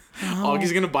is?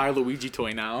 Augie's gonna buy a Luigi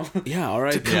toy now. Yeah, all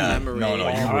right. Yeah, commemorate. no, you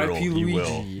will. R.I.P. You will.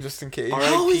 Luigi. Just in case. R.I.P.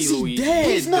 How is he Luigi. dead?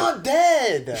 He's not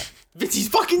dead. Vince, he's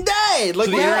fucking dead. Like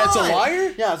So the why internet's a not?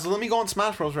 liar? Yeah, so let me go on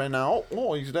Smash Bros right now.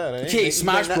 Oh, he's dead. Eh? Okay, They-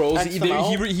 Smash they Bros. X'd him out.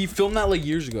 He filmed that like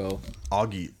years ago.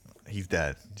 Augie, he's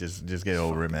dead. Just get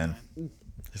over it, man.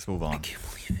 Just move on.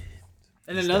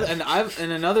 And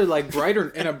another like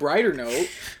brighter note.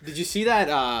 Did you see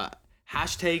that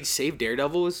hashtag Save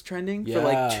Daredevil was trending for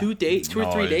like Yeah. 2 days, 2 or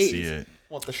No, 3 I didn't days? see it.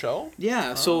 What, the show?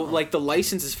 Yeah. So like the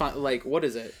license is like what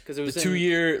is it? Because it The was 2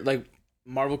 year like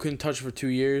Marvel couldn't touch for 2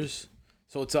 years,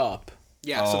 so it's up.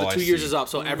 Yeah, so Oh, the I 2 years see. is up.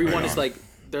 So everyone Right is on. like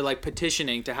they're like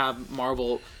petitioning to have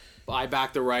Marvel buy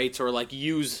back the rights or like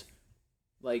use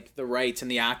like the rights and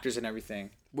the actors and everything.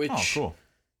 Which Oh, cool.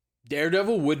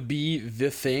 Daredevil would be the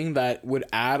thing that would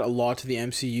add a lot to the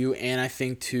MCU and I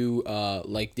think to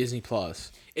like Disney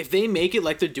Plus. If they make it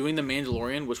like they're doing the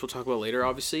Mandalorian, which we'll talk about later,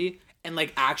 obviously, and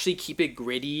like actually keep it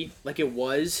gritty like it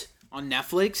was on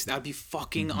Netflix, that'd be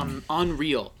fucking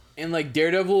unreal. And like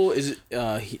Daredevil is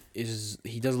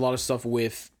he does a lot of stuff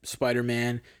with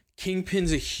Spider-Man.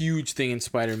 Kingpin's a huge thing in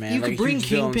Spider-Man. You like could bring a huge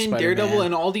villain in Kingpin, Spider-Man. Daredevil,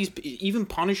 and all these, even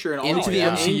Punisher, and all Into these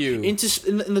the people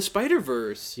MCU. in the Spider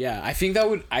Verse. Yeah, I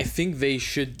think they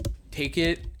should take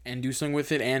it and do something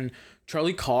with it. And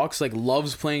Charlie Cox like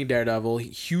loves playing Daredevil.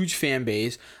 Huge fan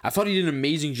base. I thought he did an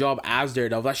amazing job as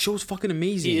Daredevil. That show's fucking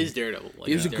amazing. He is Daredevil. Like,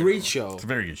 It was a Daredevil. great show. It's a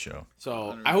very good show.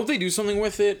 So I hope they do something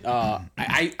with it.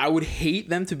 I would hate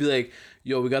them to be like,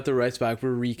 yo, we got the rights back.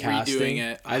 We're recasting Redoing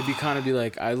it. I'd be kind of be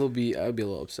like, I'd be a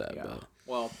little upset. Yeah. But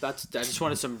Well, I just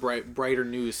wanted some brighter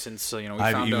news since we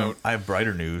I found out. have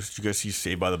brighter news. Did you guys see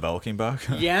Saved by the Bell came back?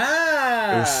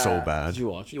 Yeah, It was so bad. did you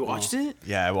watch it? You watched it?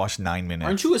 Yeah, I watched 9 minutes.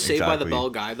 Aren't you a Saved by the Exactly. Bell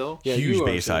guy though? Yeah, you Huge are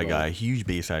Bayside Saved by guy. Huge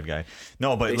Bayside guy.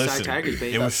 No, but Bayside listen, Tigers,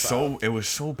 baby. it was That's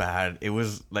so bad. It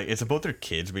was like it's about their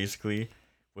kids basically,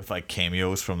 with like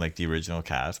cameos from like the original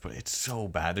cast. But it's so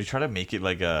bad. They try to make it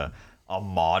like a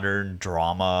modern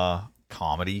drama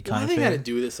comedy Why kind do of they thing. gotta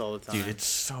do this all the time? Dude, it's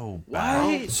so bad.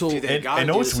 Why? So- Dude, they And gotta I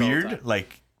know do it's this all the weird. time.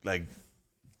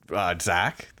 Like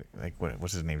Zach, like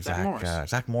what's his name? Zach Morris.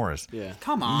 Zach Morris. Yeah.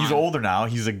 Come on. He's older now.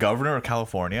 He's the governor of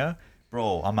California.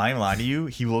 Bro, I'm not even lying to you.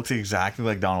 He looks exactly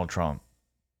like Donald Trump.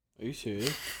 Are you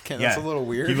serious? Okay, that's a little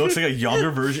weird. He looks like a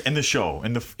younger version in the show.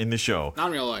 In the show. Not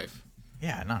in real life.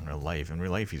 Yeah, not in real life. In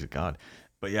real life, he's a god.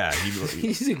 But yeah,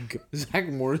 He's Zach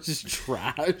Morris is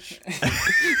trash.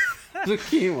 So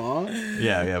came on.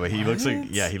 yeah. But he looks like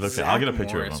he looks. Zach I'll get a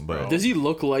picture Morris, of him. bro. But Does he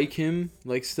look like him?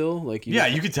 Like still? Like yeah,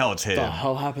 you can tell it's What the him.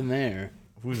 hell happened there?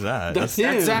 Who's that? That's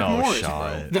That's him. Zach no Morris,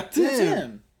 shot. bro. That's That's him.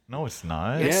 him. No, it's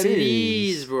not. Yeah. Yes, it it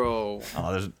is. is, bro.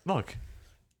 Oh, there's look.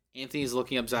 Anthony's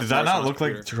looking up Zach Does that Morris not on his look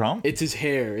like computer. Trump? It's his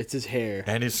hair. It's his hair.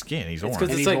 And his skin. He's It's orange. because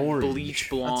And it's he's like orange. bleach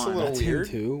blonde. little That's weird.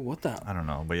 him too. What the? I don't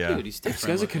know, but yeah. Dude, he's This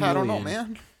different. guy's a looking. I don't know,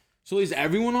 chameleon. man. So is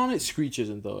everyone on it? Screech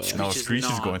isn't though. Yeah? No, Screech is Screech is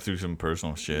not. going through some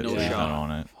personal shit. No so he's shot. not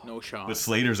on it. No shot. But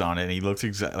Slater's on it, and he looks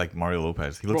exactly like Mario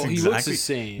Lopez. He looks Bro, he exactly. looks the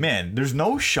same. Man, there's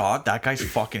no shot that guy's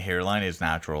fucking hairline is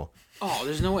natural. Oh,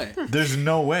 there's no way. There's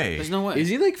no way. There's no way. Is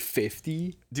he like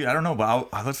 50? Dude, I don't know,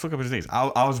 but let's look up his face.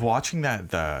 I was watching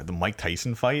that the Mike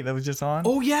Tyson fight that was just on.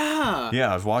 Oh yeah.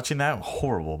 Yeah, I was watching that.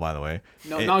 Horrible, by the way.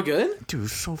 No, It- not good. Dude, it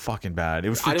was so fucking bad. It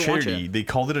was I for didn't watch charity. it. They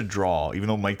called it a draw, even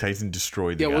though Mike Tyson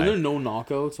destroyed the Yeah, guy. were there no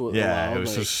knockouts? Yeah, allowed? it was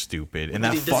Like, so stupid. And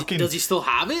that Does fucking he still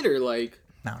have it or like?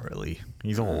 not really.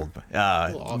 He's old. Well,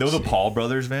 Know the obviously. Paul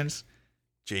brothers, Vince?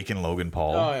 Jake and Logan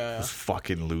Paul. Oh, yeah. Those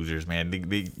fucking losers, man.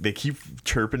 They keep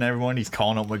chirping everyone. He's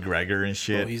calling out McGregor and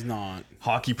shit. Oh, he's not.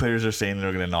 Hockey players are saying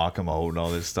they're gonna knock him out and all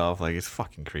this stuff. Like it's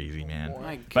fucking crazy, man.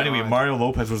 My But anyway, God. Mario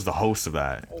Lopez was the host of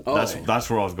that. Oh. That's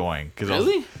where I was going.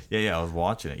 Really? Yeah, I was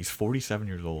watching it. He's 47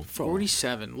 years old.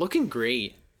 47, looking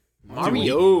great. Dude,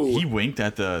 Mario. He winked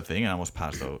at the thing and I almost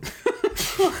passed out.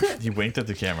 He winked at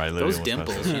the camera. I literally Those almost passed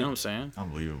dimples. out. You know what I'm saying?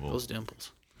 Unbelievable. Those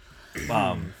dimples.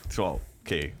 So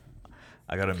okay,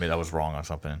 I gotta admit I was wrong on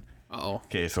something. Uh-oh.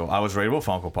 Okay, so I was right about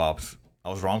Funko Pops. I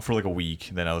was wrong for like a week,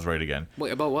 then I was right again.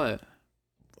 Wait, about what?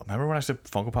 Remember when I said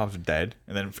Funko Pops are dead,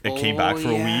 and then it came back for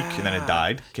a week, and then it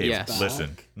died? Okay, Yes.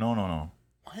 listen. No.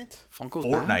 What? Funko's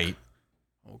Fortnite back?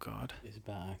 Oh god. Is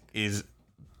back. is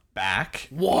back,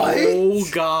 What? Oh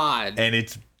god. and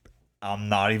it's. I'm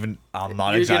not You're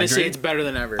exaggerating. gonna say it's better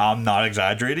than ever. I'm not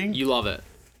exaggerating. You love it.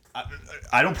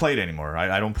 I don't play it anymore.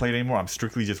 I don't play it anymore. I'm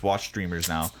strictly just watch streamers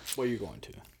now. What are you going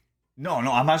to? No,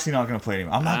 I'm actually not gonna play it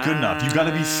anymore. I'm not good enough. You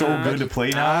gotta be so good to play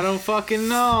now. I don't fucking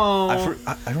know.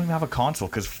 I don't even have a console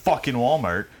because fucking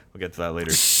Walmart. We'll get to that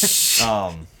later.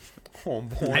 Oh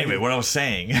boy. Anyway, what I was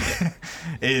saying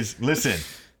is, listen,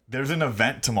 there's an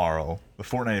event tomorrow, the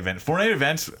Fortnite event. Fortnite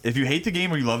events, if you hate the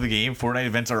game or you love the game, Fortnite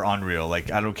events are unreal.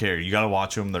 Like, I don't care. You gotta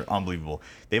watch them. They're unbelievable.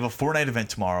 They have a Fortnite event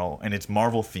tomorrow, and it's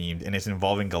Marvel themed, and it's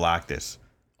involving Galactus.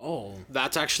 Oh,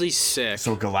 That's actually sick.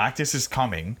 So Galactus is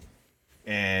coming,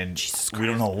 and we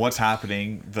don't know what's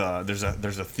happening. There's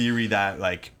a theory that,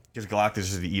 like, because Galactus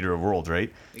is the eater of worlds,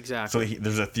 right? Exactly. So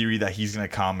there's a theory that he's gonna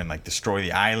come and like destroy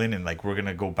the island, and like we're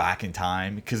gonna go back in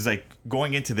time. Because like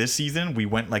going into this season, we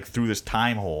went like through this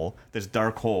time hole, this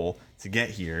dark hole to get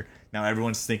here. Now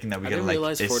everyone's thinking that we I gotta didn't like.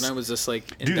 realize Fortnite was this like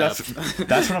in Dude, depth.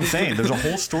 that's what I'm saying. There's a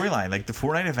whole storyline. Like the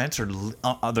Fortnite events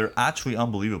are they're actually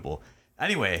unbelievable.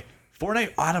 Anyway,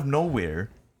 Fortnite out of nowhere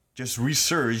just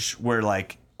resurged where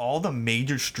like all the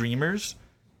major streamers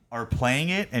are playing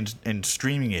it and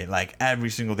streaming it like every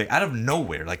single day out of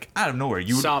nowhere.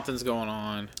 Something's going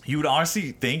on. You would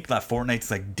honestly think that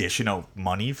Fortnite's like dishing out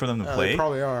money for them to play. They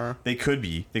probably are. They could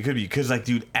be because like,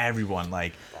 dude, everyone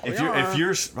like if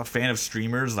you're a fan of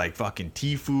streamers like fucking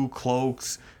Tfue,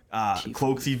 Cloaks,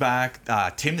 Cloaksy back,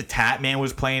 Tim the Tat Man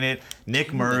was playing it,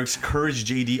 Nick Merckx, Courage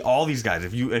JD, all these guys.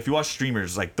 If you watch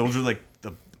streamers, like those are like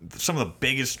some of the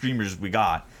biggest streamers we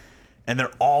got, and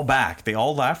they're all back. They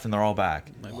all left and they're all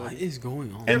back. what is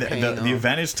going on? And paying the them.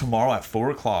 event is tomorrow at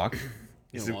 4:00.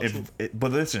 watch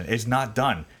But listen, it's not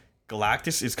done.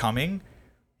 Galactus is coming.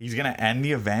 He's gonna end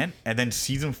the event, and then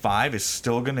season 5 is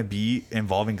still gonna be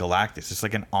involving Galactus. It's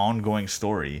like an ongoing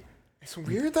story. It's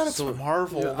weird that it's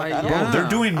Marvel. yeah, Like, I- I don't, yeah. They're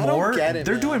doing I don't more. get it,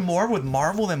 They're man. doing more with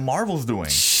Marvel than Marvel's doing.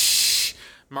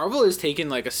 Marvel is taking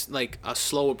like a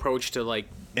slow approach to like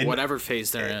And- whatever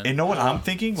phase they're in. And know what I'm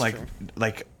thinking? Like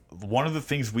one of the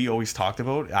things we always talked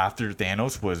about after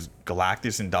Thanos was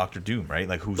Galactus and Doctor Doom, right?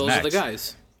 Like who's Those next? are the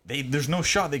guys. There's no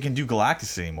shot they can do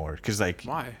Galactus anymore because like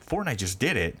Why? Fortnite just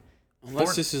did it.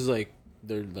 Unless this is like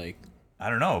they're like I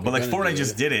don't know, but like gonna Fortnite do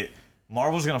just it. did it.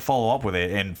 Marvel's gonna follow up with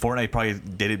it, and Fortnite probably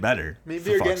did it better. Maybe for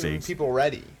they're fuck's getting sakes. people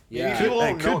ready. Yeah. Maybe people It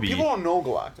don't could know. be. People don't know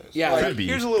Galactus. Yeah, Like, could be.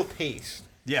 Here's a little taste.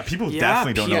 Yeah, people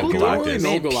definitely don't know people Galactus.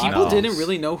 know People Galactus. didn't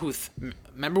really know who.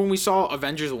 Remember when we saw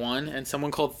Avengers 1 and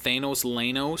someone called Thanos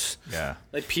Lanos? Yeah.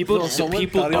 Like people, No, the someone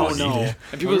people thought it don't was know.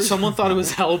 either. And someone thought it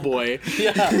was Hellboy.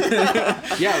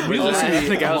 yeah. Really? Realistically,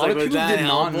 The guy a was lot like, of "Was people that did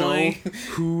not know Hellboy?"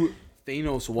 who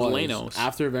Thanos was Lanos.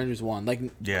 after Avengers 1. Like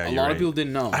Yeah, a you're lot right. of people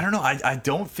didn't know. I don't know. I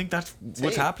don't think that's what's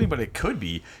Same. happening, but it could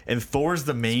be. And Thor's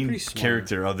the main pretty smart.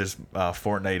 character of this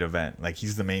Fortnite event. Like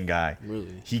he's the main guy. Really?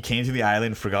 He came to the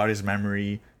island, forgot his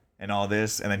memory and all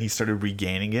this, and then he started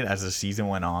regaining it as the season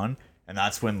went on. And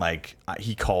that's when like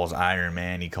he calls Iron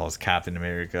Man, he calls Captain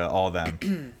America, all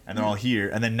them, and they're all here.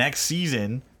 And then next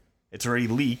season, it's already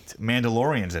leaked.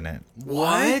 Mandalorian's in it.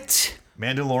 What?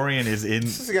 Mandalorian is in.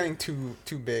 This is getting too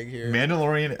big here. Might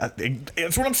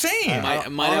that's what I'm saying. Might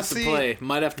honestly, have to play.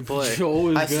 Might have to play. Joe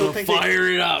is I still gonna think they- fire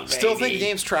it up. Still baby. think the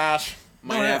game's trash.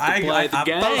 Might No, have to I- play I- the I-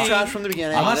 game. That was trash from the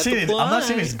beginning. I'm not have to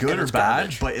saying it's good or It's bad,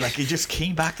 garbage. but like it just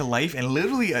came back to life in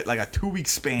literally like a 2-week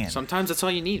span. Sometimes that's all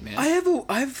you need, man. I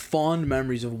have fond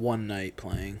memories of one night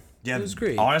playing. Yeah, it was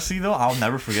great. Honestly though, I'll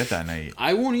never forget that night.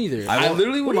 I won't either. I I, won't-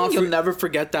 literally will What do you not mean you'll forget. never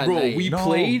forget that Bro, night. we No,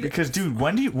 played because dude,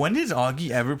 when did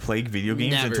Augie ever play video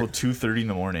games Never. until 2:30 in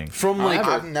the morning? from like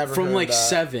I've never from heard like that.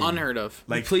 7. Unheard of.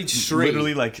 Like played straight.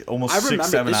 literally like almost I remember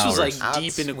 6-7 this hours. was like deep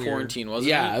That's into weird. quarantine, wasn't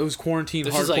Yeah, it? it was quarantine.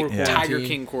 This hardcore is like quarantine. Tiger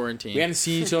King quarantine. We hadn't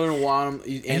seen each other in a while. And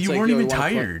it's you like, weren't yo, even wanna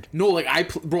play? tired. No, like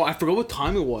bro, I forgot what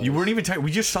time it was. You weren't even tired. We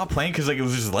just stopped playing because like it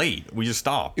was just late. We just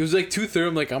stopped. It was like 2:30.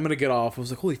 I'm like, I'm gonna get off. I was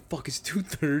like, holy fuck, it's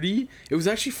 2:30. It was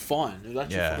actually fun. It was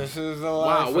actually Yeah. fun. This is the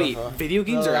Wow, life wait, of a- video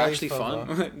games the are life actually of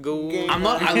fun. Go. game. I'm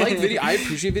not. I like video. I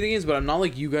appreciate video games, but I'm not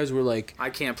like you guys were like.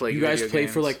 I can't play. You guys video play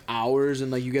games. for like hours and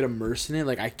like you get immersed in it.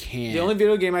 Like I can't. The only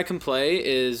video game I can play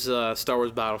is Star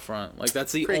Wars Battlefront. Like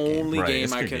that's the Great game. only Right, game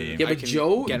it's a I good can. game. yeah, I but can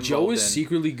Joe get Joe involved is in.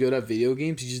 secretly good at video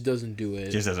games. He just doesn't do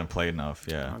it. Just hasn't played enough.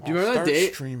 Yeah. Do you remember that Start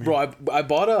day, streaming. bro? I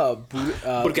bought a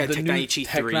Budokai the new Tenkaichi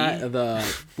 3.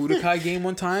 the Budokai game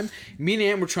one time. Me and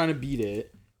Ant were trying to beat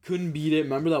it. Couldn't beat it.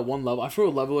 Remember that one level? I forgot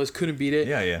what level it was. Couldn't beat it.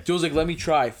 Yeah, yeah. Joe's like, let me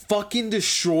try. Fucking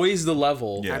destroys the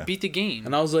level. Yeah. I beat the game.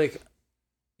 And I was like,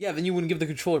 Yeah, then you wouldn't give the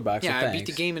controller back. Yeah, so I beat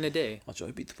the game in a day. I'll show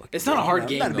you beat the fucking It's not a hard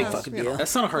game. Not a big though. fucking deal.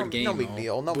 That's not a hard game. No big though.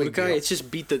 deal. No But big guy, deal. it's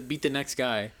just beat the next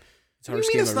guy. It's the What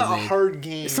hardest do you mean game it's ever not a made. hard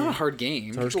game? It's not a hard game.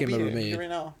 It's the hardest Go game beat ever it made. right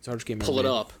now. It's the hardest game Pull ever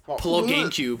it made. up. Well, Pull up ugh.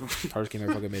 GameCube. Hardest game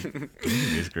ever fucking made.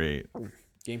 It's great.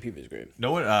 GameCube is great. You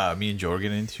know what me and Joe are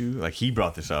getting into? Like he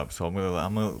brought this up, so I'm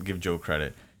gonna give Joe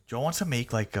credit. Joe wants to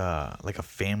make like a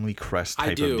family crest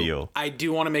type of deal. I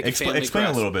do want to make a family Explain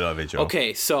crest. a little bit of it, Joe.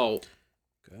 Okay, so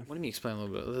what do you mean explain a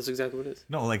little bit? That's exactly what it is.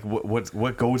 No, like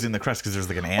what goes in the crest? Because there's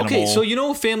like an animal. Okay, so you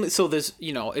know family. So there's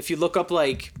if you look up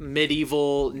like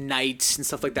medieval knights and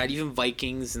stuff like that, even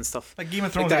Vikings and stuff. Like Game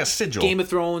of Thrones, that. like a sigil. Game of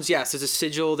Thrones, yes. There's a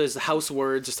sigil. There's the house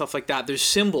words and stuff like that. There's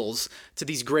symbols to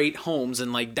these great homes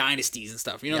and like dynasties and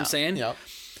stuff. You know what I'm saying? Yep.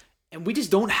 And we just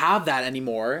don't have that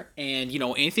anymore. And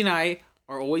Anthony and I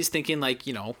are always thinking like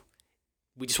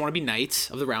we just want to be knights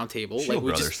of the round table. Shield like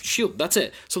we brothers. just shield. That's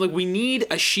it. So like we need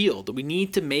a shield. We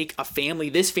need to make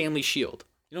this family shield.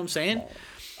 You know what I'm saying?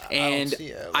 And see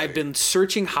it, like- I've been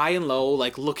searching high and low,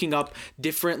 like looking up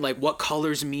different like what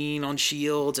colors mean on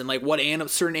shields and like what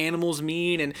certain animals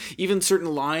mean and even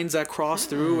certain lines that cross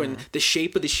through and the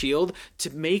shape of the shield to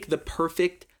make the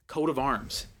perfect coat of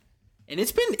arms. And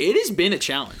it has been a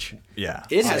challenge. Yeah.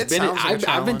 It has It been. sounds like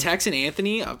a I've been challenge. texting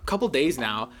Anthony a couple days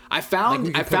now. I Like we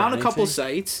found can put a couple anything?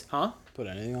 sites, huh? Put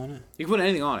anything on it. You can put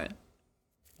anything on it,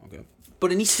 Okay.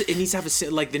 but it needs to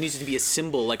have there needs to be a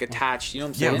symbol like attached. You know what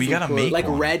I'm saying? Yeah, we gotta make like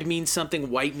one. red means something,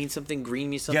 white means something, green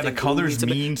means something. the blue colors means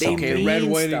something. mean They something. Okay, mean red,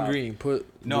 white, stuff. and green.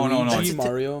 Put No, Luigi, it's-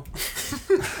 Mario.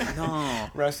 No.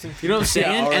 Rest in You know what I'm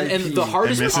saying? Yeah, and RIP. the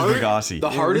hardest And Mrs. part, Lagasse. the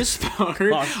hardest part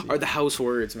Lagasse. are the house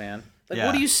words, man. Like, Yeah.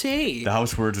 what do you say? The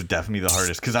house words are definitely the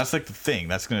hardest because that's like the thing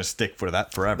that's gonna stick for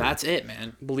that forever. That's it,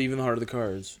 man. Believe in the heart of the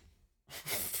cards.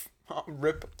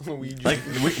 Rip Luigi. like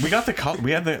we got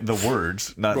we had the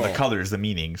words, not the Bro. colors, the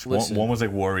meanings. Listen. One was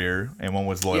like warrior and one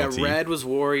was loyalty. Yeah, red was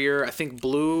warrior. I think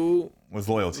blue was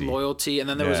loyalty. and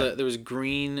then there Yeah. was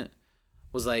green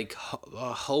was like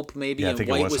hope maybe, Yeah, I and think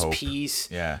it white was was hope. peace.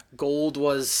 Yeah. Gold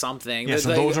was something. Yeah, There's so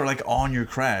like- those are like on your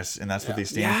crest, and that's what they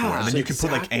stand Yeah, for. And then you can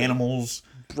put like exactly. animals.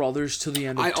 Brothers to the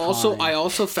end of I time. also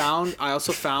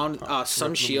found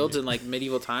some shields in like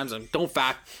medieval times. And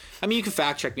you can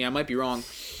fact check me. I might be wrong,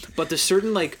 but there's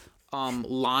certain like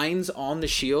lines on the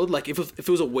shield. Like if it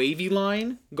was a wavy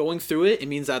line going through it, it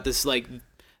means that this like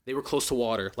they were close to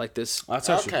water. Like this. That's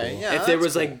actually Okay, cool. yeah. If there that's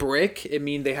was like brick, it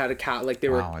mean they had a like they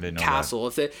were Wow, I didn't know castle.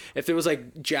 If it was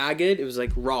like jagged, it was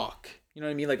like rock. You know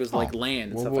what I mean? Like it was like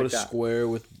land and What stuff about like a that. square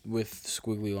with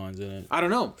squiggly lines in it? I don't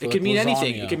know. It like could mean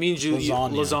anything. lasagna. It could mean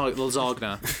Lasagna.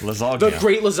 lasagna. Lasagna. The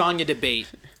great lasagna debate.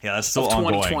 Yeah, that's still of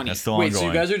ongoing. 2020. That's still Wait, ongoing. so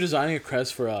you guys are designing a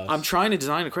crest for us? I'm trying to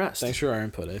design a crest. Thanks for our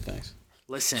input, Thanks.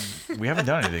 Listen, We haven't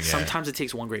done anything yet. sometimes it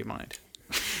takes one great mind.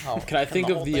 Can I think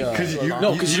of the?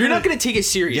 No, because you're not gonna take it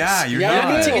serious. Yeah, you're not not.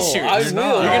 gonna take it No, serious. I You're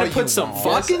will. gonna No, put you some won't.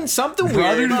 fucking something weird.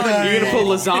 Brother, You're gonna put no.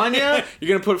 lasagna. You're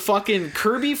gonna put fucking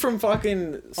Kirby from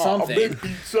fucking something.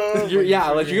 pizza. You're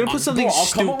gonna put something Bro, I'll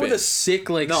stupid. come up with a sick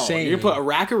like no, saying. you're gonna put a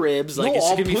rack of ribs. Like No, it's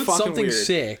I'll gonna be put fucking something weird.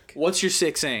 sick. What's your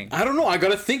sick saying? I don't know. I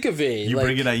gotta think of it. You like,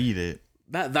 bring it, I eat it.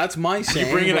 That's my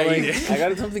saying. bring it, but, I like, eat it. I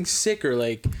got something sicker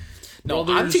like. No, I'm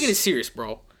brothers taking it serious,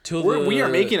 bro. till We are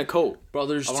the- making a coat.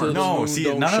 Brothers Of to ours. the No, moon see,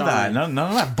 don't none of that. shine. None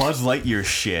of that Buzz Lightyear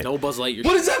shit. No Buzz Lightyear.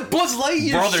 What is that Buzz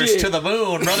Lightyear Brothers shit? to the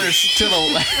moon, brothers to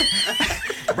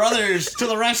the brothers to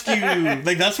the rescue.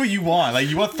 Like that's what you want. Like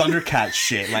you want Thundercat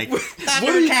shit. Like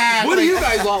Thundercat. What do you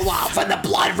guys want? Wow, when the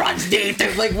blood runs deep.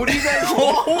 Like, what do you guys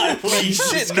want? Holy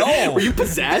shit, no. Were you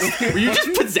possessed? Were you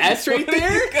just possessed right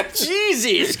there?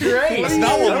 Jesus Christ! That's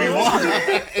not what we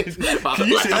want. Can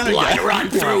you say that again? run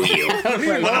through you.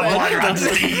 When the blood runs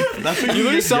deep. That's what You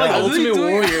literally sound like yell. Ultimate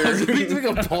Warrior. I was doing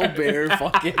a Paul Bear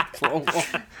fucking promo.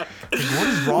 What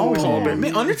is wrong with you?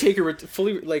 Man, Undertaker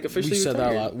officially We said that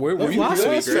retired. last. Where were you last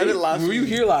here? week, said it last Were you week.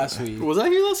 here last week? Was I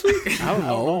here last week? I don't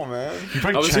know. Oh man. He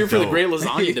probably I was here checked for the out. great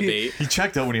lasagna debate. He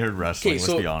checked out when he heard wrestling. Okay,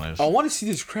 Let's so be honest. I want to see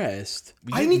this crest.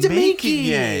 We I didn't need to make it.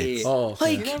 yet. Oh,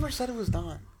 okay. You never said it was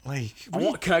done. Like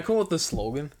Can I come up with the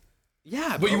slogan?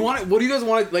 Yeah, But you want it? What do you guys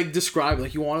want to like describe?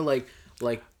 Like you want to like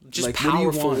just like, what do you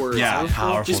powerful want? words. Yeah,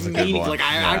 powerful Just is a good meaning. one. Like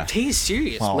Yeah. I'm taking it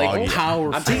serious. Well, Like I'll-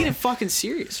 powerful. I'm taking it fucking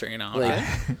serious right now. Like-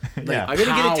 Okay? yeah. I gotta get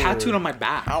Power. it tattooed on my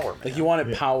back. Power. Like you want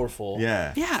it powerful.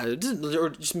 Yeah. Yeah, or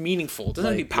just meaningful. It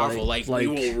doesn't have to be Like- powerful. Like, like-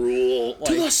 we will rule.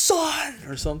 To Like, the sun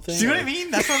or something. See what I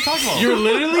mean? That's what I'm talking about. you're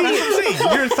literally. That's what I'm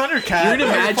saying. You're a Thundercat. You're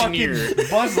an I'm fucking Imagineer.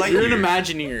 Buzz Lightyear. You're an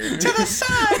Imagineer. To the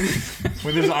sun.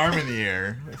 With his arm in the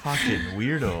air. Fucking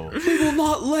weirdo. We will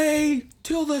not lay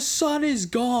till the sun is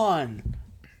gone.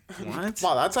 What?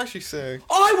 Wow, that's actually sick.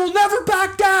 I will never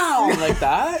back down. Like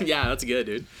that. Yeah, that's good,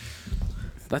 dude.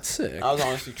 That's sick. I was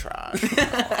honestly trash.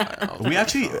 We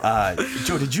actually,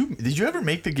 Joe, did you ever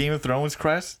make the Game of Thrones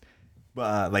crest?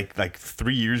 Like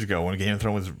 3 years ago when Game of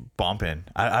Thrones was bumping.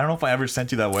 I don't know if I ever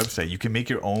sent you that website. You can make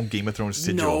your own Game of Thrones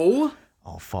sigil. No.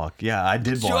 Oh fuck yeah, I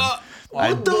did one.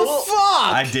 What the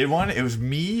fuck? I did one. It was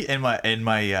me and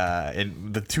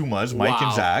the two Muzz, Mike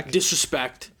and Zach.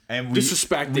 Disrespect. And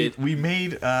disrespected. We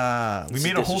made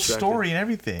a whole story and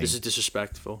everything. This is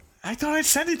disrespectful. I thought I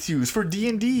sent it to you. It's for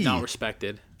D&D. Not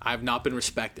respected. I have not been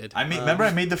respected. Remember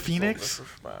I made the Phoenix.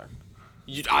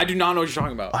 I do not know what you're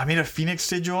talking about. I made a Phoenix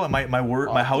sigil, and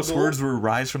my house words were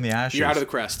 "Rise from the ashes." You're out of the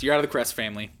crest. You're out of the crest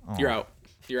family. You're out.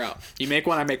 You're out. You make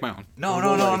one, I make my own. No.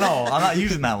 I'm not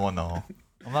using that one though.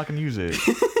 I'm not gonna use it.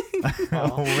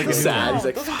 We'll make a new Sad. one. He's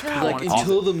like, fuck. I Like want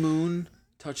until the moon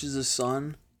touches the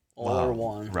sun, all are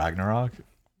one. Ragnarok.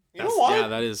 You know what? Yeah,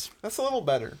 that is. That's a little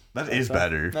better. That is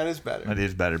better. That is better. That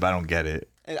is better, but I don't get it.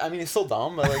 I mean, it's still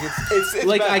dumb, but like it's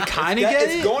Like, better. I kinda get it.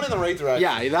 It's going in the right direction.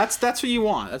 Yeah, that's what you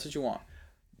want. That's what you want.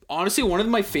 Honestly, one of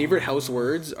my favorite house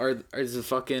words is the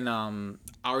fucking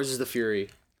ours is the fury.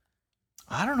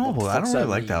 I don't know about that. I don't fuck's really that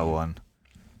like that mean? one.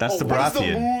 That's the What is the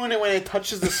Baratheon. moon and when it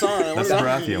touches the sun? What That's does the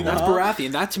that Baratheon mean, one. That's huh?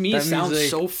 Baratheon. That to me That means, sounds like-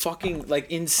 so fucking like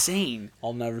insane.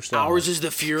 I'll never stop. Ours is the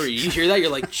fury. You hear that?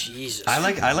 You're like, Jesus. I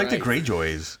like the Christ.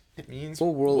 Greyjoys. It means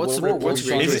What world? What's what's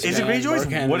Greyjoy? Is it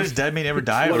Greyjoys? What is Dead May Never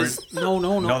Die? What Or is, no.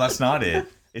 no, that's not it.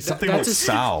 It's something about that's a-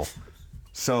 sow.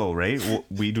 So right?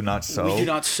 We do not sow. We do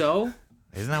not sow.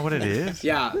 Isn't that what it is?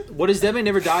 Yeah. What is Dead May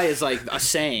Never Die is like a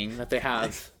saying that they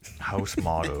have. House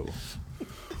motto.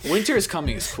 Winter is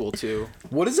coming is cool too.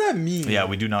 What does that mean? Yeah,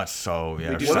 we do not sow.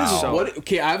 Yeah, do sow. not sow. What?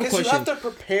 Okay, I have a because you question. have to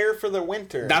prepare for the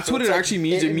winter. That's So what it's it like- actually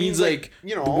means. It means like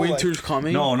you know, the winter's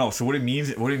coming. No. So what it means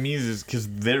is because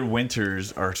their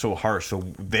winters are so harsh. So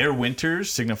their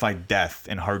winters signify death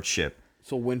and hardship.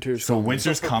 So winter's So coming.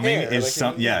 winter's So coming prepare, is like,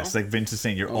 some you know. yes, like Vince is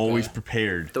saying, you're always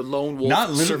prepared. The lone wolf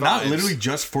Not survives. literally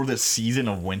just for the season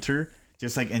of winter,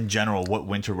 just like in general what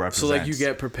winter represents. So like you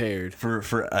get prepared.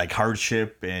 for like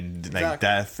hardship and like Exactly.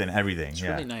 death and everything. It's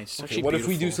yeah. really nice. It's Okay, actually what if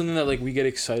we do beautiful. something that like we get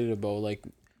excited about, like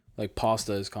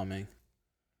pasta is coming,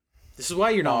 This is why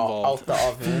you're not out involved. the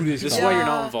oven. food is This is coming, why you're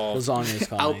not involved. lasagna is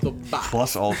coming, Out the box.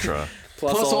 Plus ultra.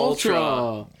 plus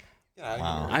ultra. Get out of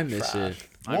Wow. here. I miss it.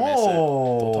 I miss it.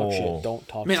 Don't talk shit. Don't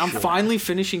talk. Man, I'm shit. finally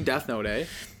finishing Death Note, eh?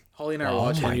 Holly and I are Oh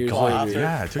watching my it. god! later.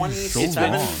 Yeah, it took you so It's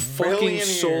been long. fucking Brilliant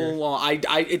so year. long.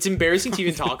 I it's embarrassing to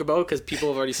even talk about because people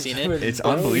have already seen it. It's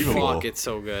But unbelievable. Fuck, it's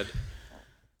so good.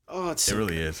 Oh, it's It so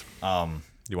really is.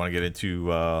 You want to get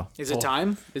into? Is it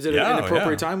time? Is it Yeah, an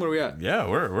appropriate yeah. time? Where are we at? Yeah,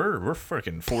 we're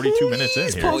freaking 42 minutes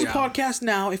in here. Pause yeah. the podcast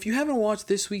now if you haven't watched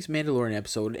this week's Mandalorian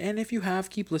episode, and if you have,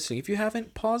 keep listening. If you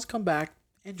haven't, pause, come back,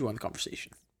 and join the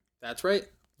conversation. That's right.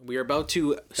 We are about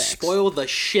to spoil the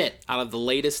shit out of the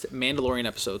latest Mandalorian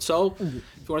episode. So, if you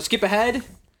want to skip ahead,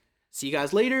 see you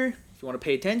guys later. If you want to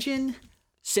pay attention,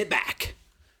 sit back.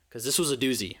 Because this was a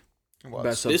doozy.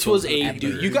 Best This episode was ever. a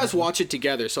doozy. You guys watch it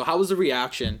together. So, how was the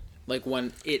reaction like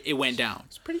when it went down?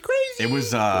 pretty crazy. It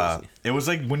was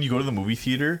like when you go to the movie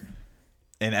theater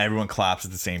and everyone claps at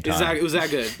the same time. It was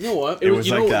that good. You know what? It was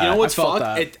you like know, that. You know what's I felt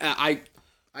fucked? that.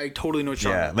 I totally know what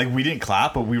you're Yeah, talking about. like we didn't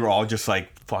clap, but we were all just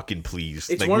like fucking pleased.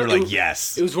 It's Like one we of- were it like, was-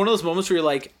 yes. It was one of those moments where you're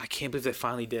like, I can't believe they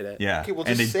finally did it. Yeah, Okay, well,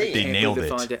 and just say it. they I can't nailed believe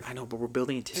they it. finally did. I know, but we're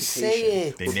building anticipation. say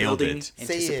it. They We're nailed building it. Say it.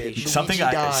 anticipation. Something Luigi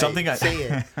I died. something I Say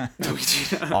it.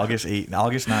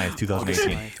 August 9th,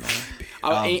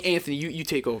 2018. Anthony, you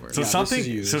take over. So Yeah, something, this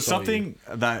is you. so It's all something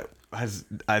that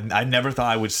I never thought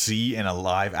I would see in a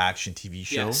live action TV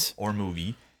show Yes. or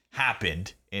movie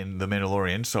happened in The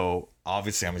Mandalorian. So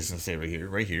obviously, I'm just gonna say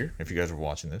right here, if you guys are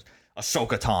watching this,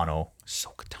 Ahsoka Tano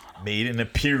Ahsoka made an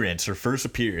appearance, her first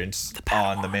appearance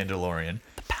on The Mandalorian.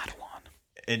 the Padawan.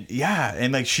 And yeah,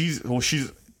 and like she's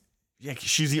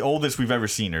the oldest we've ever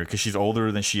seen her because she's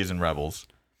older than she is in Rebels.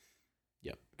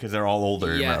 Yep. Because they're all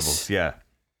older in Yes. Rebels. Yeah.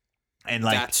 And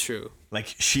like That's true. like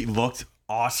she looked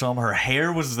awesome. Her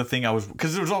hair was the thing I was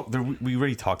because we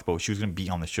already talked about she was gonna be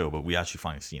on the show, but we actually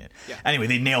finally seen it. Yeah. Anyway,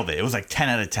 they nailed it. It was like 10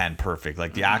 out of 10, perfect.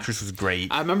 Like the actress was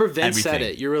great. I remember Vince said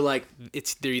Everything. it. You were like,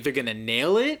 they're either gonna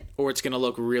nail it or it's gonna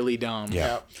look really dumb.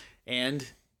 Yeah. And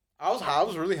I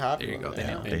was really happy. There you with go. it. They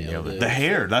nailed it. They nailed it. it. The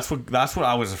hair, that's what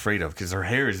I was afraid of because her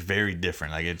hair is very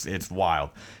different. Like it's wild.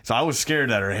 So I was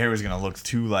scared that her hair was gonna look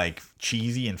too like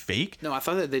cheesy and fake. no, I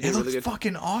thought that they It did looks really good.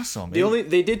 fucking awesome.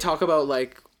 They did talk about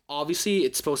like obviously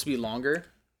it's supposed to be longer.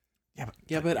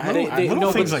 Yeah, but I They- don't. they- little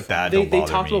no, things but like that They don't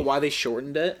bother talked me. about why they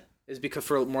shortened it is because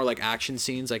for more like action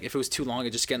scenes. Like if it was too long, it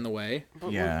just get in the way.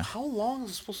 But Yeah. like, how long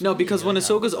is it supposed to No, be? because when Like,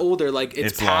 Ahsoka's older, like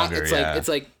it's It's longer, it's yeah. like it's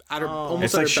like at her almost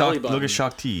It's at like her belly Shak, button. look at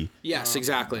Shak T. Yes,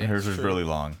 exactly. Hers was really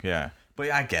long. Yeah.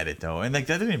 But I get it though, and like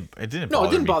that didn't. No,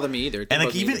 it didn't me. bother me either. It didn't And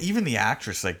like bother me either. even the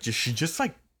actress, like she just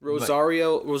like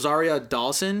Rosaria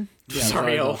Dawson. Yeah,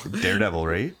 Rosario. Daredevil,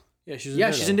 right? Yeah, she's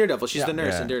Yeah, she's in Daredevil. She's Yeah. the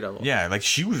nurse Yeah. in Daredevil. Yeah, like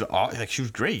she was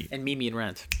great. And Mimi in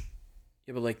Rent.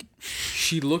 Yeah, but like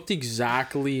she looked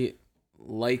exactly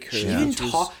like her. She Yeah. even which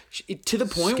was talked to the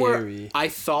point scary. where I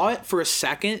thought for a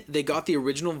second they got the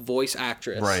original voice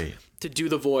actress Right. to do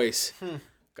the voice.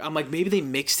 I'm like, maybe they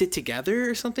mixed it together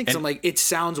or something. Because I'm like, it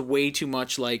sounds way too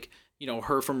much like, you know,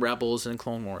 her from Rebels and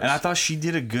Clone Wars. And I thought she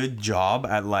did a good job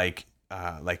at like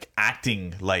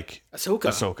acting like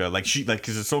Ahsoka. Like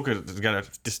because Ahsoka's got a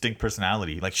distinct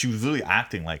personality. Like she was really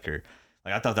acting like her.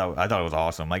 Like I thought it was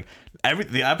awesome. Like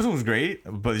the episode was great,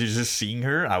 but just seeing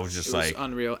her, I was just It was like,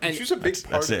 unreal. And She was a big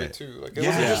part that's of it it. too. Like it Yeah.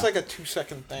 wasn't just like a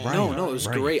 2-second thing. Right. no, it was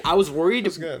Right. great. I was worried. It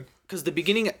was good. Because the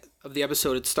beginning of the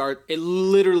episode, it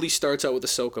literally starts out with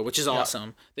Ahsoka, which is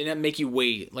awesome. They didn't make you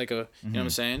wait, like you know what I'm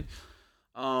saying?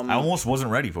 I almost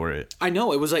wasn't ready for it. I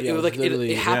know it was like Yeah, it was it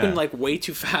literally- happened Yeah. like way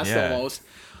too fast Yeah. almost.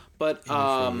 But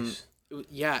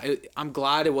I'm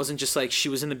glad it wasn't just like she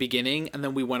was in the beginning and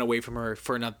then we went away from her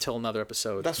for till another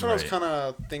episode. That's what I was Right. kind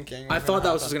of thinking. I thought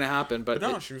that was gonna happen, but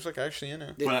No, she was like actually in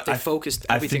it. they focused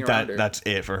I everything think around her. that's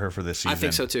it for her for this season. I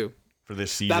think so too. For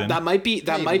this season, That might be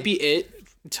Maybe. might be it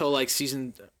until like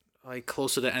season like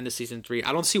close to the end of season 3.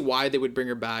 I don't see why they would bring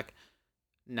her back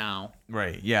now.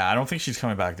 right? Yeah, I don't think she's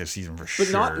coming back this season for But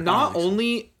sure. not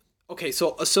only okay,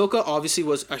 so Ahsoka obviously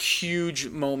was a huge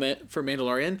moment for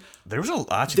Mandalorian. There was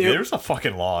There- there was a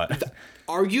fucking lot.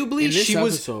 Arguably, In this she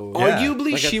was episode. Yeah. arguably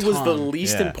Like a she was the ton.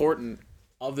 least Yeah. important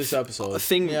of this episode.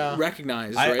 thing Yeah.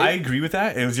 recognized, I right? agree with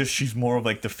that. It was just she's more of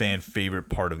like the fan favorite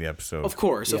part of the episode. Of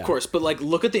course, Yeah. but like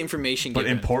look at the information But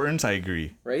given, importance, I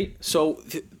agree. right? So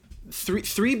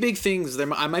three big things.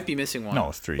 I might be missing one. No,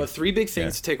 it's 3. But 3 big things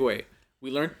Yeah. to take away.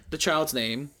 We learned the child's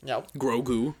name, Yeah.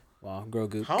 Grogu. Wow,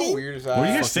 Grogu. How weird is that? What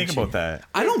do you guys think about that?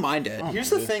 I don't mind it. Here's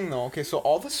the thing though. Okay, so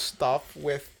all the stuff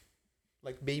with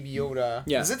like Baby Yoda.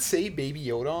 Yeah. Does it say Baby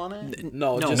Yoda on it?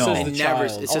 No, it No, just no. says it the never.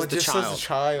 child. It says it the just child. says the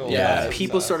child. Yeah, Yeah.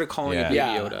 people started calling it Baby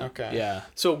Yeah. Yoda. Okay. Yeah,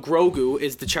 So Grogu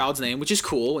is the child's name, which is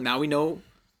cool. Now we know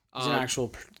he's an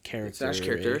actual character. it's an actual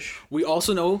character. We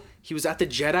also know he was at the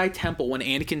Jedi Temple when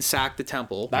Anakin sacked the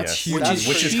temple. That's Yes. huge. That's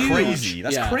Which is huge. crazy.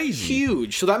 That's Yeah. crazy.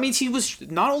 Huge. So that means he was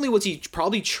not only was he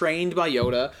probably trained by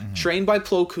Yoda, trained by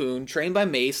Plo Koon, trained by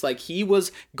Mace, like he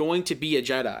was going to be a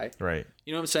Jedi. Right.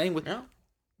 You know what I'm saying? Yeah.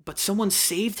 But someone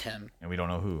saved him. And we don't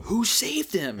know who. Who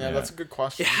saved him? Yeah, that's a good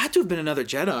question. It had to have been another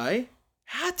Jedi.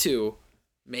 Had to.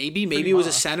 Maybe Pretty it was a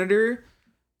much. senator,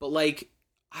 but like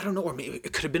I don't know, or maybe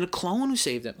it could have been a clone who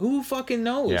saved him. Who fucking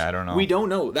knows? Yeah, I don't know. We don't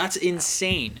know. That's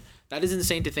insane. That is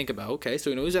insane to think about. Okay,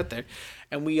 so we know he's out there,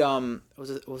 and we what was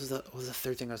the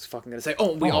third thing I was fucking gonna say?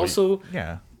 Oh, we also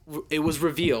Yeah. it was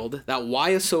revealed that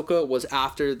why Ahsoka was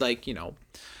after, like, you know,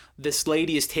 this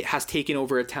lady has taken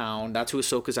over a town. That's who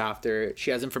Ahsoka's after.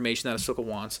 She has information that Ahsoka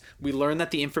wants. We learned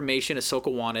that the information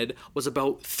Ahsoka wanted was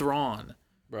about Thrawn,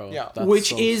 bro. Yeah. that's which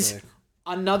so is sick.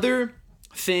 another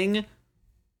thing.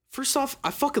 First off,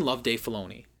 I fucking love Dave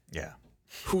Filoni, Yeah.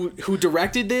 who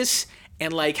directed this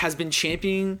and like has been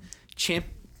championing.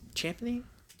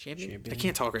 I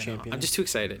can't talk right now. I'm just too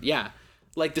excited. Yeah.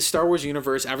 Like the Star Wars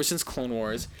universe ever since Clone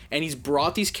Wars, and he's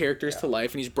brought these characters to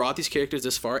life, and he's brought these characters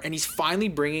this far, and he's finally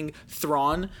bringing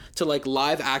Thrawn to like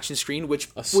live action screen, which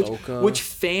Ahsoka. which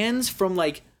fans from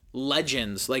like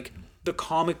Legends, like the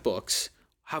comic books,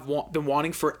 have been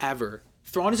wanting forever.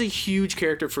 Thrawn is a huge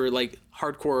character for like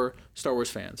hardcore Star Wars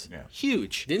fans. Yeah.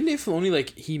 Huge. Didn't Dave Filoni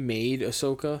like he made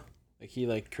Ahsoka? Like he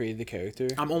like created the character.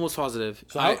 I'm almost positive.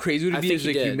 So how crazy would it I be think if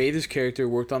like he you did. made this character,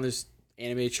 worked on this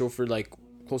animated show for like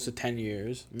close to 10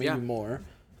 years, maybe Yeah. more.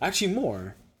 Actually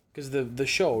more, because the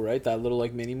show, right? That little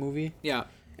like mini movie. Yeah.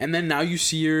 And then now you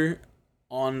see her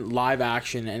on live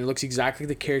action, and it looks exactly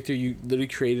like the character you literally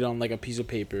created on like a piece of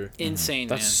paper. Insane,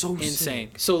 That's man. so insane.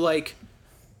 sick. So like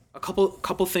a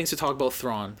couple things to talk about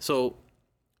Thrawn. So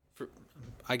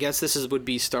I guess would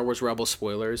be Star Wars Rebels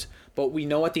spoilers, but we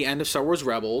know at the end of Star Wars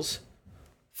Rebels,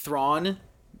 Thrawn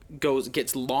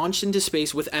gets launched into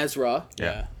space with Ezra,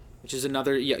 Yeah. which is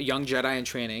another young Jedi in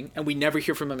training, and we never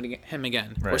hear from him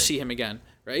again or Right. see him again,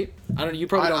 right? I don't. You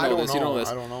probably don't I know don't this. You don't know this.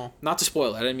 I don't know. Not to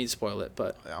spoil it. I didn't mean to spoil it,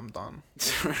 but Yeah, I'm done.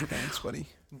 Thanks, buddy.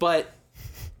 but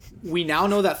we now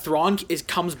know that Thrawn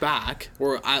comes back,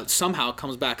 or somehow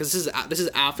comes back. 'Cause this is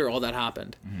after all that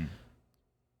happened.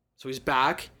 So he's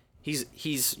back.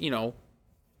 He's you know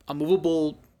a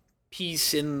movable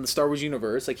piece in the Star Wars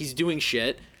universe. Like he's doing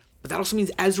shit. But that also means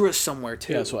Ezra's somewhere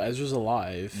too. Yeah, so Ezra's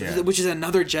alive. Yeah. Which is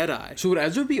another Jedi. So would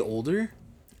Ezra be older?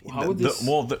 How would this?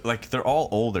 Like they're all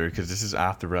older because this is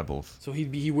after Rebels. So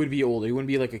he would be older. He wouldn't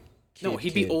be like a No,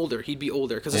 he'd be kid. older. He'd be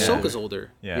older because Yeah. Ahsoka's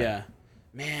older. Yeah.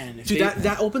 Man, if Dude, they-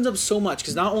 that opens up so much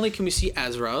because not only can we see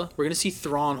Ezra, we're gonna see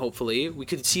Thrawn. Hopefully, we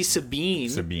could see Sabine.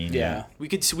 Sabine. yeah. We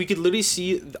could literally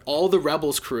see all the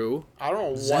Rebels crew. I don't know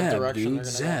what Zeb, direction dude,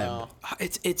 they're Zeb. gonna go.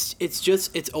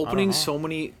 It's opening so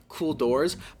many cool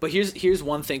doors. But here's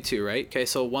one thing too, right? Okay,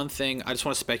 so one thing I just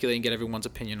want to speculate and get everyone's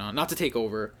opinion on, not to take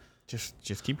over.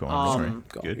 Just keep going. Sorry.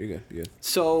 Go, Good. You're good. You're good.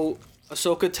 So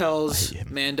Ahsoka tells I hate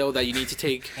him. Mando that you need to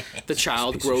take the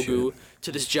child Piece of Grogu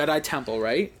to this Jedi temple,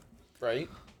 right? Right?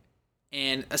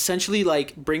 And essentially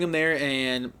like bring him there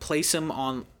and place him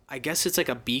on. I guess it's like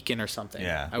a beacon or something.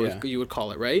 Yeah. You would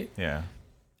call it, right? Yeah.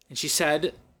 And she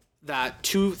said that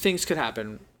two things could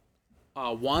happen.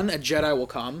 One, a Jedi will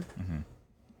come. Mm-hmm.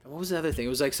 What was the other thing? It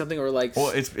was like something or like Well,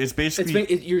 it's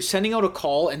basically you're sending out a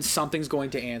call and something's going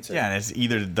to answer. yeah, and it's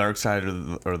either the dark side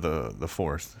or the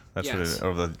force. That's what Yes. it,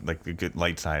 or the like the good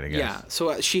light side, I guess. Yeah.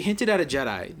 So she hinted at a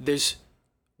Jedi.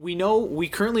 We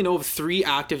currently know of 3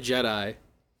 active Jedi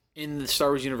in the Star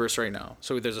Wars universe right now.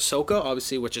 So there's Ahsoka,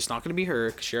 obviously, which is not going to be her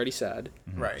because she already said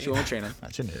Right. she won't train him.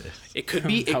 Imagine it. It could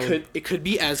be it could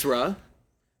be Ezra,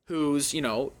 who's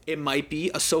it might be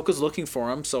Ahsoka's looking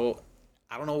for him. So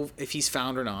I don't know if he's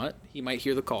found or not. He might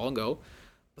hear the call and go.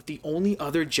 But the only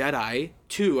other Jedi,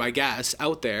 2 I guess,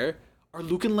 out there are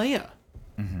Luke and Leia.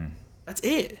 Mm-hmm. That's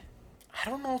it. I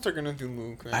don't know if they're gonna do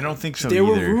Luke, man. I don't think so There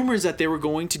were either. rumors that they were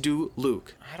going to do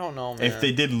Luke. I don't know, man. If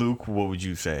they did Luke, what would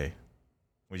you say?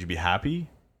 Would you be happy?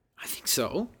 I think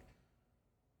so.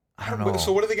 I don't know.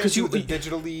 So what are they gonna 'Cause do? you-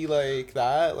 Digitally like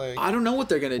that? Like I don't know what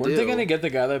they're gonna Weren't do. they gonna get the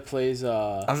guy that plays?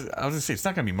 I was gonna say it's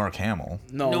not gonna be Mark Hamill.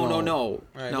 No.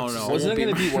 Right, No. it's- It Wasn't won't it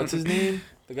gonna be be what's his name?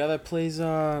 The guy that plays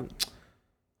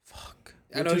fuck.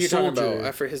 I know who you're talking about.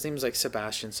 I forget his name's like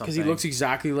Sebastian something. Because he looks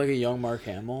exactly like a young Mark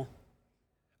Hamill.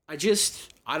 I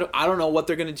don't know what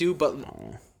they're gonna do, but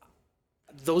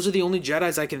those are the only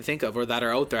Jedis I can think of, or that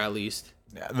are out there at least.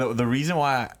 The reason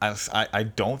why I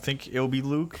don't think it'll be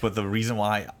Luke, but the reason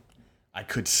why I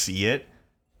could see it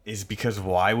is because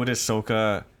why would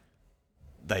Ahsoka,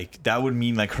 like, that would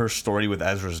mean like her story with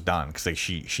Ezra's done because like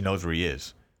she knows where he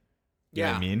is. You know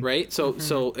what I mean? Right. So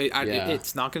Yeah.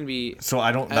 it's not gonna be. So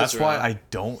I don't. That's Ezra. why I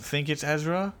don't think it's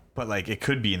Ezra. But like it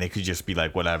could be, and they could just be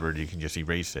like whatever. You can just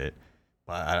erase it.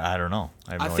 But I don't know.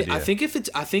 I have no idea. I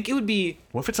think it would be.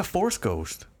 What if it's a Force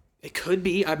ghost? It could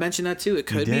be. I mentioned that too. It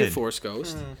could be a did. Force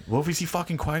ghost. What if we see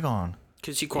fucking Qui-Gon?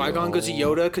 Could see Qui-Gon. Could see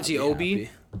Yoda. Could see I'd be Obi. happy.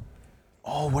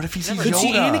 Oh, what if he sees Could Yoda?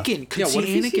 see Anakin. Could Yeah, see what if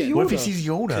he sees Anakin. What if he sees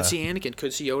Yoda? Could see Anakin.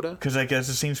 Could see Yoda. Because like that's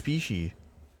the same species.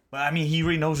 But I mean, he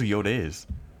already knows who Yoda is.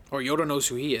 Or Yoda knows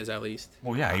who he is at least.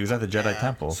 Well, yeah, he was at the Jedi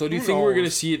Temple. So do you Who think we're gonna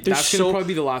knows? see it? There's That's gonna probably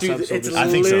be the last dude, episode. It's this I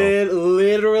think so.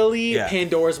 literally Yeah.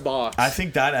 Pandora's box. I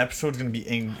think that episode's gonna be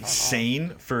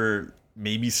insane for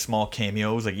maybe small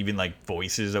cameos, like even like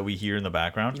voices that we hear in the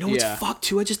background. You know what's Yeah. fucked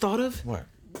too? I just thought of What?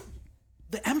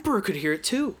 the Emperor could hear it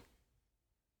too,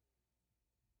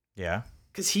 Yeah.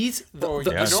 because he's the, Bro,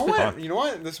 the yeah. you know Fuck. what? You know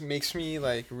what? This makes me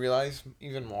like realize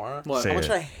even more What? Say how much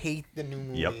it. I hate the new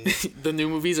movies. Yep. the new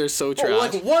movies are so Bro,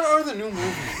 trash. like, what are the new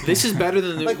movies? This is better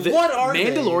than the, Like, the what are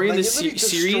Mandalorian. they? This Like, it literally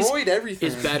series destroyed everything.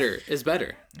 is better. Is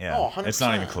better. Yeah. Oh, it's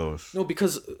not even 100%. close. No,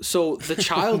 because so the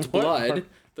child's What blood, are-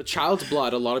 the child's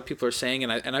blood. A lot of people are saying,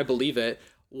 and I believe it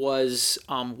was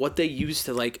what they used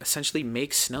to like essentially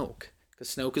make Snoke,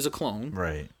 because Snoke is a clone.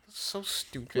 Right. So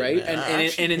stupid. Right, man. I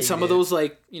actually and in hate some of it. those,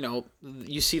 like,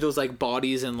 you see those like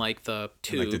bodies in like the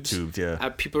tubes. Like the tubes, yeah.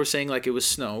 People are saying like it was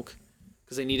Snoke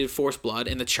because they needed Force blood,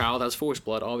 and the child has Force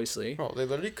blood, obviously. Bro, they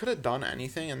literally could have done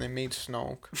anything and they made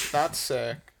Snoke. That's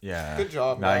sick. Yeah. Good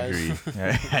job, No, I guys. agree.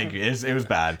 Yeah, I agree. It was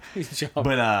bad. But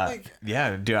Like-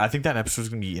 yeah, dude, I think that episode's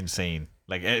gonna be insane.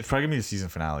 Like it's probably gonna be the season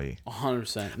finale.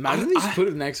 100%. Imagine they put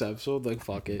it next episode. Like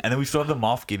fuck it. And then we still have the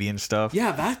Moff Gideon stuff.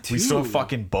 Yeah, that too. We still have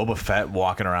fucking Boba Fett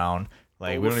walking around.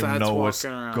 Like we Boba don't even Fett's know what's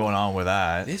walking around. going on with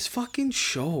that. This fucking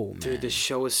show, man. Dude, this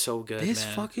show is so good, This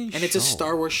man. fucking and it's a show.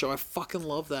 Star Wars show. I fucking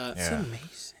love that. Yeah.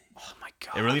 amazing. Oh my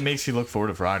god. It really makes you look forward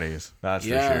to Fridays. That's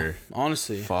Yeah, for sure.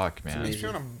 honestly. Fuck, man. Makes me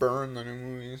want to burn the new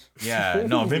movies. Yeah,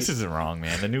 no, Vince isn't wrong,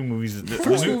 man. The new movies. The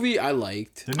First new, movie I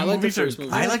liked. the new I like the movies are- first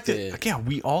movie. I I liked liked it. it. Yeah,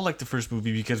 we all liked the first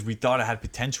movie because we thought it had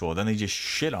potential. Then they just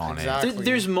shit on Exactly.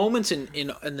 There's moments in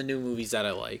the new movies that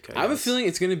I like. I have a guess. feeling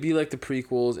it's gonna be like the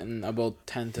prequels in about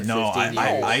 10 to 15 No, years.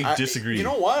 I disagree. You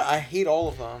know what? I hate all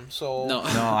of them. So No,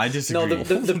 it. No, I disagree. no.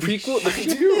 The prequel. I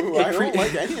do. I don't pre-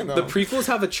 like any of them. The prequels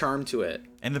have a charm to it.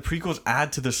 And the prequels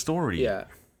add to the story. Yeah.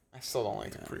 I still don't like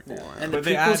the prequel one. And But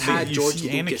the they prequels add- had you George see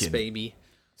Lucas, Anakin. baby.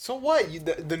 So what?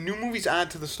 The new movies add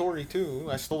to the story too.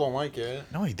 I still don't like it.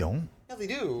 No, they don't. Yeah, they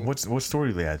do. What story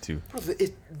do they add to? Bro,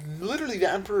 literally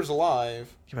the Emperor's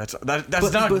alive. Yeah,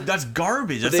 that's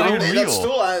garbage. That's they not don't- real. That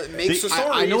still makes the story.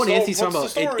 I know what so Anthony's talking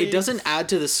what's about. the story? It doesn't add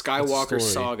to the Skywalker story?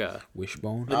 saga.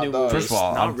 Wishbone. The new does. movies. First of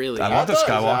all, not really. I want the It does. I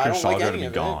Skywalker don't like saga to any be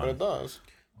of it, gone. but it does.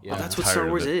 Yeah. That's what tired Star of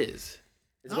Wars it. is.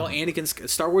 It's about Anakin.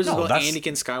 Star Wars is No, about that's-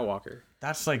 Anakin Skywalker.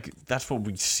 That's what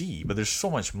we see, but there's so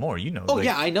much more. You know. Oh like,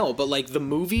 yeah, I know, but like the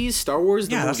movies, Star Wars,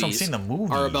 the Yeah, movies, that's what I'm saying. The movies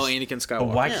are about Anakin Skywalker. But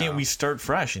why Yeah. can't we start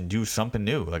fresh and do something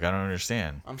new? Like I don't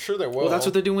understand. I'm sure they will. Well, that's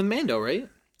what they're doing with Mando, right?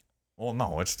 Well,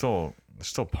 no, it's still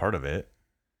part of it.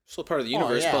 Still part of the Oh,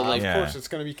 universe, yeah, but like, Yeah. of course it's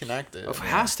gonna be connected. it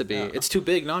has to be. Yeah. It's too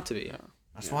big not to be.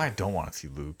 That's why I don't want to see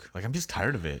Luke. Like I'm just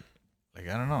tired of it. Like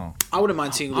I don't know. I wouldn't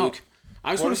mind seeing Luke.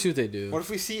 I just What want if- to see what they do. What if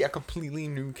we see a completely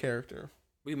new character?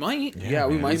 We might. yeah,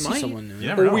 we man. might We see might. someone new. You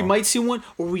never Or know. we might see one,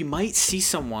 or we might see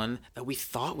someone that we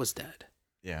thought was dead.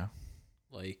 Yeah.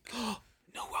 Like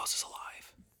No, who else is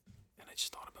alive? And I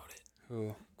just thought about it.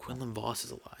 who? Quinlan Voss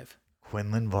is alive.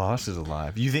 Quinlan Voss is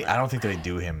alive. You think? I don't think they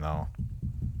do him though.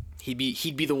 He'd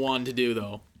be the one to do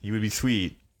though. He would be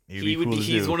sweet. He would be.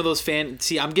 He's one of those fan.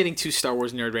 See, I'm getting too Star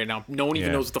Wars nerd right now. No one even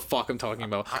Yeah. knows what the fuck I'm talking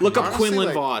about. Look up honestly, Quinlan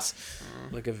like- Voss.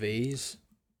 Like a vase?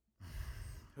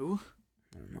 Who?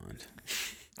 Never mind.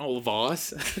 Oh,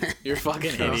 Voss. You're a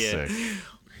fucking That's idiot. sick.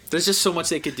 There's just so much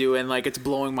they could do, and like it's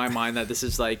blowing my mind that this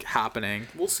is like happening.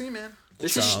 We'll see, man.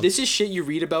 This Child. is shit you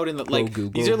read about in the like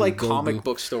Grogu, these are like Grogu, comic Grogu.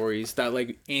 book stories that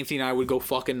like Anthony and I would go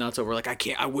fucking nuts over. Like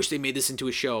I wish they made this into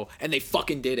a show, and they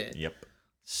fucking did it. Yep.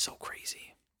 So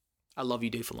crazy. I love you,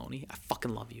 Dave Filoni. I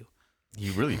fucking love you.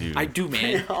 You really do. I do,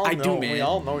 man. I do, man. We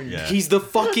all know you. Yeah. He's the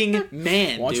fucking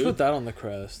man, Why don't you dude. put that on the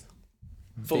crest?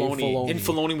 Filoni. Filoni. In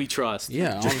Filoni we trust.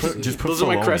 Yeah, Just put honestly. Filoni. Those are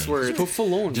my crest words. Just put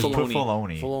Filoni. Just put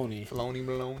Filoni. Filoni. Filoni. Filoni,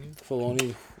 baloney.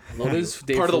 Filoni. What is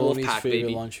Dave Part of the Filoni's Wolfpack, favorite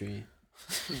baby. lunch meat?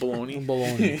 Baloney.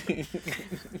 Bologna.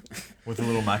 With a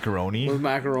little macaroni. With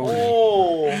macaroni.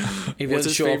 Oh, If he What's doesn't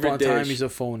his show up favorite on time, dish? he's a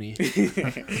phony.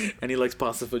 And he likes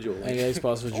pasta fagioli. And he has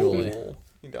pasta fagioli.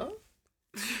 he does.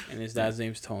 And his dad's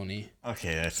name's Tony.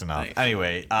 Okay, that's enough. Nice.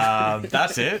 Anyway,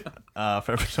 that's it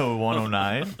for episode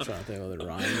 109. I'm trying to think of the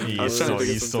rhyme. He I is was trying to still, think of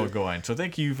he's still something. going. So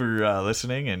thank you for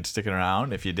listening and sticking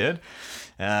around if you did.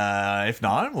 If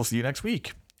not, we'll see you next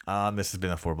week. This has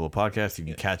been the Four Below Podcast. You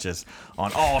can catch us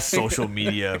on all social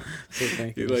media. So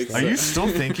thank you. Like- Are you still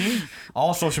thinking?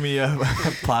 All social media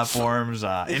platforms,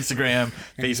 Instagram,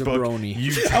 And he's a Facebook, brony.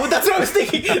 YouTube. Oh, that's what I was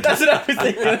thinking. That's what I was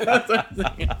thinking. That's what I was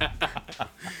thinking.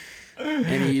 And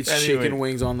he eats Anyway. chicken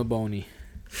wings on the bony.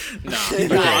 No, you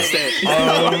lost it. You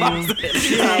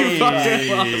fucking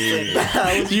lost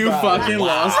it. You fucking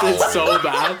lost it so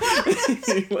bad.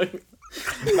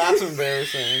 That's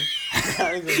embarrassing.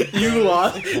 That is You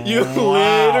lost. You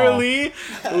Wow. literally.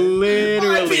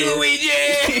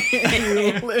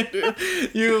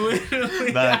 You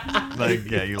literally. That, like,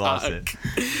 yeah, you lost it.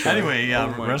 Anyway, yeah,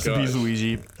 Oh my rest in peace, gosh.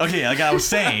 Luigi. Okay, like I was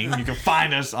saying, you can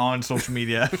find us on social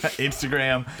media: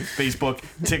 Instagram, Facebook,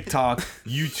 TikTok,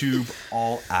 YouTube,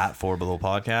 all at Four Below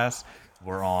Podcast.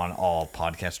 We're on all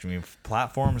podcast streaming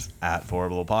platforms at Four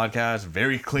Below Podcast.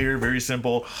 Very clear, very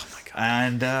simple. Oh my god!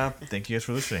 And thank you guys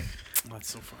for listening. That's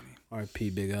so funny. R.I.P.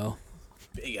 Big L.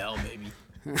 Big L, baby.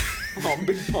 oh,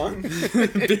 big pun.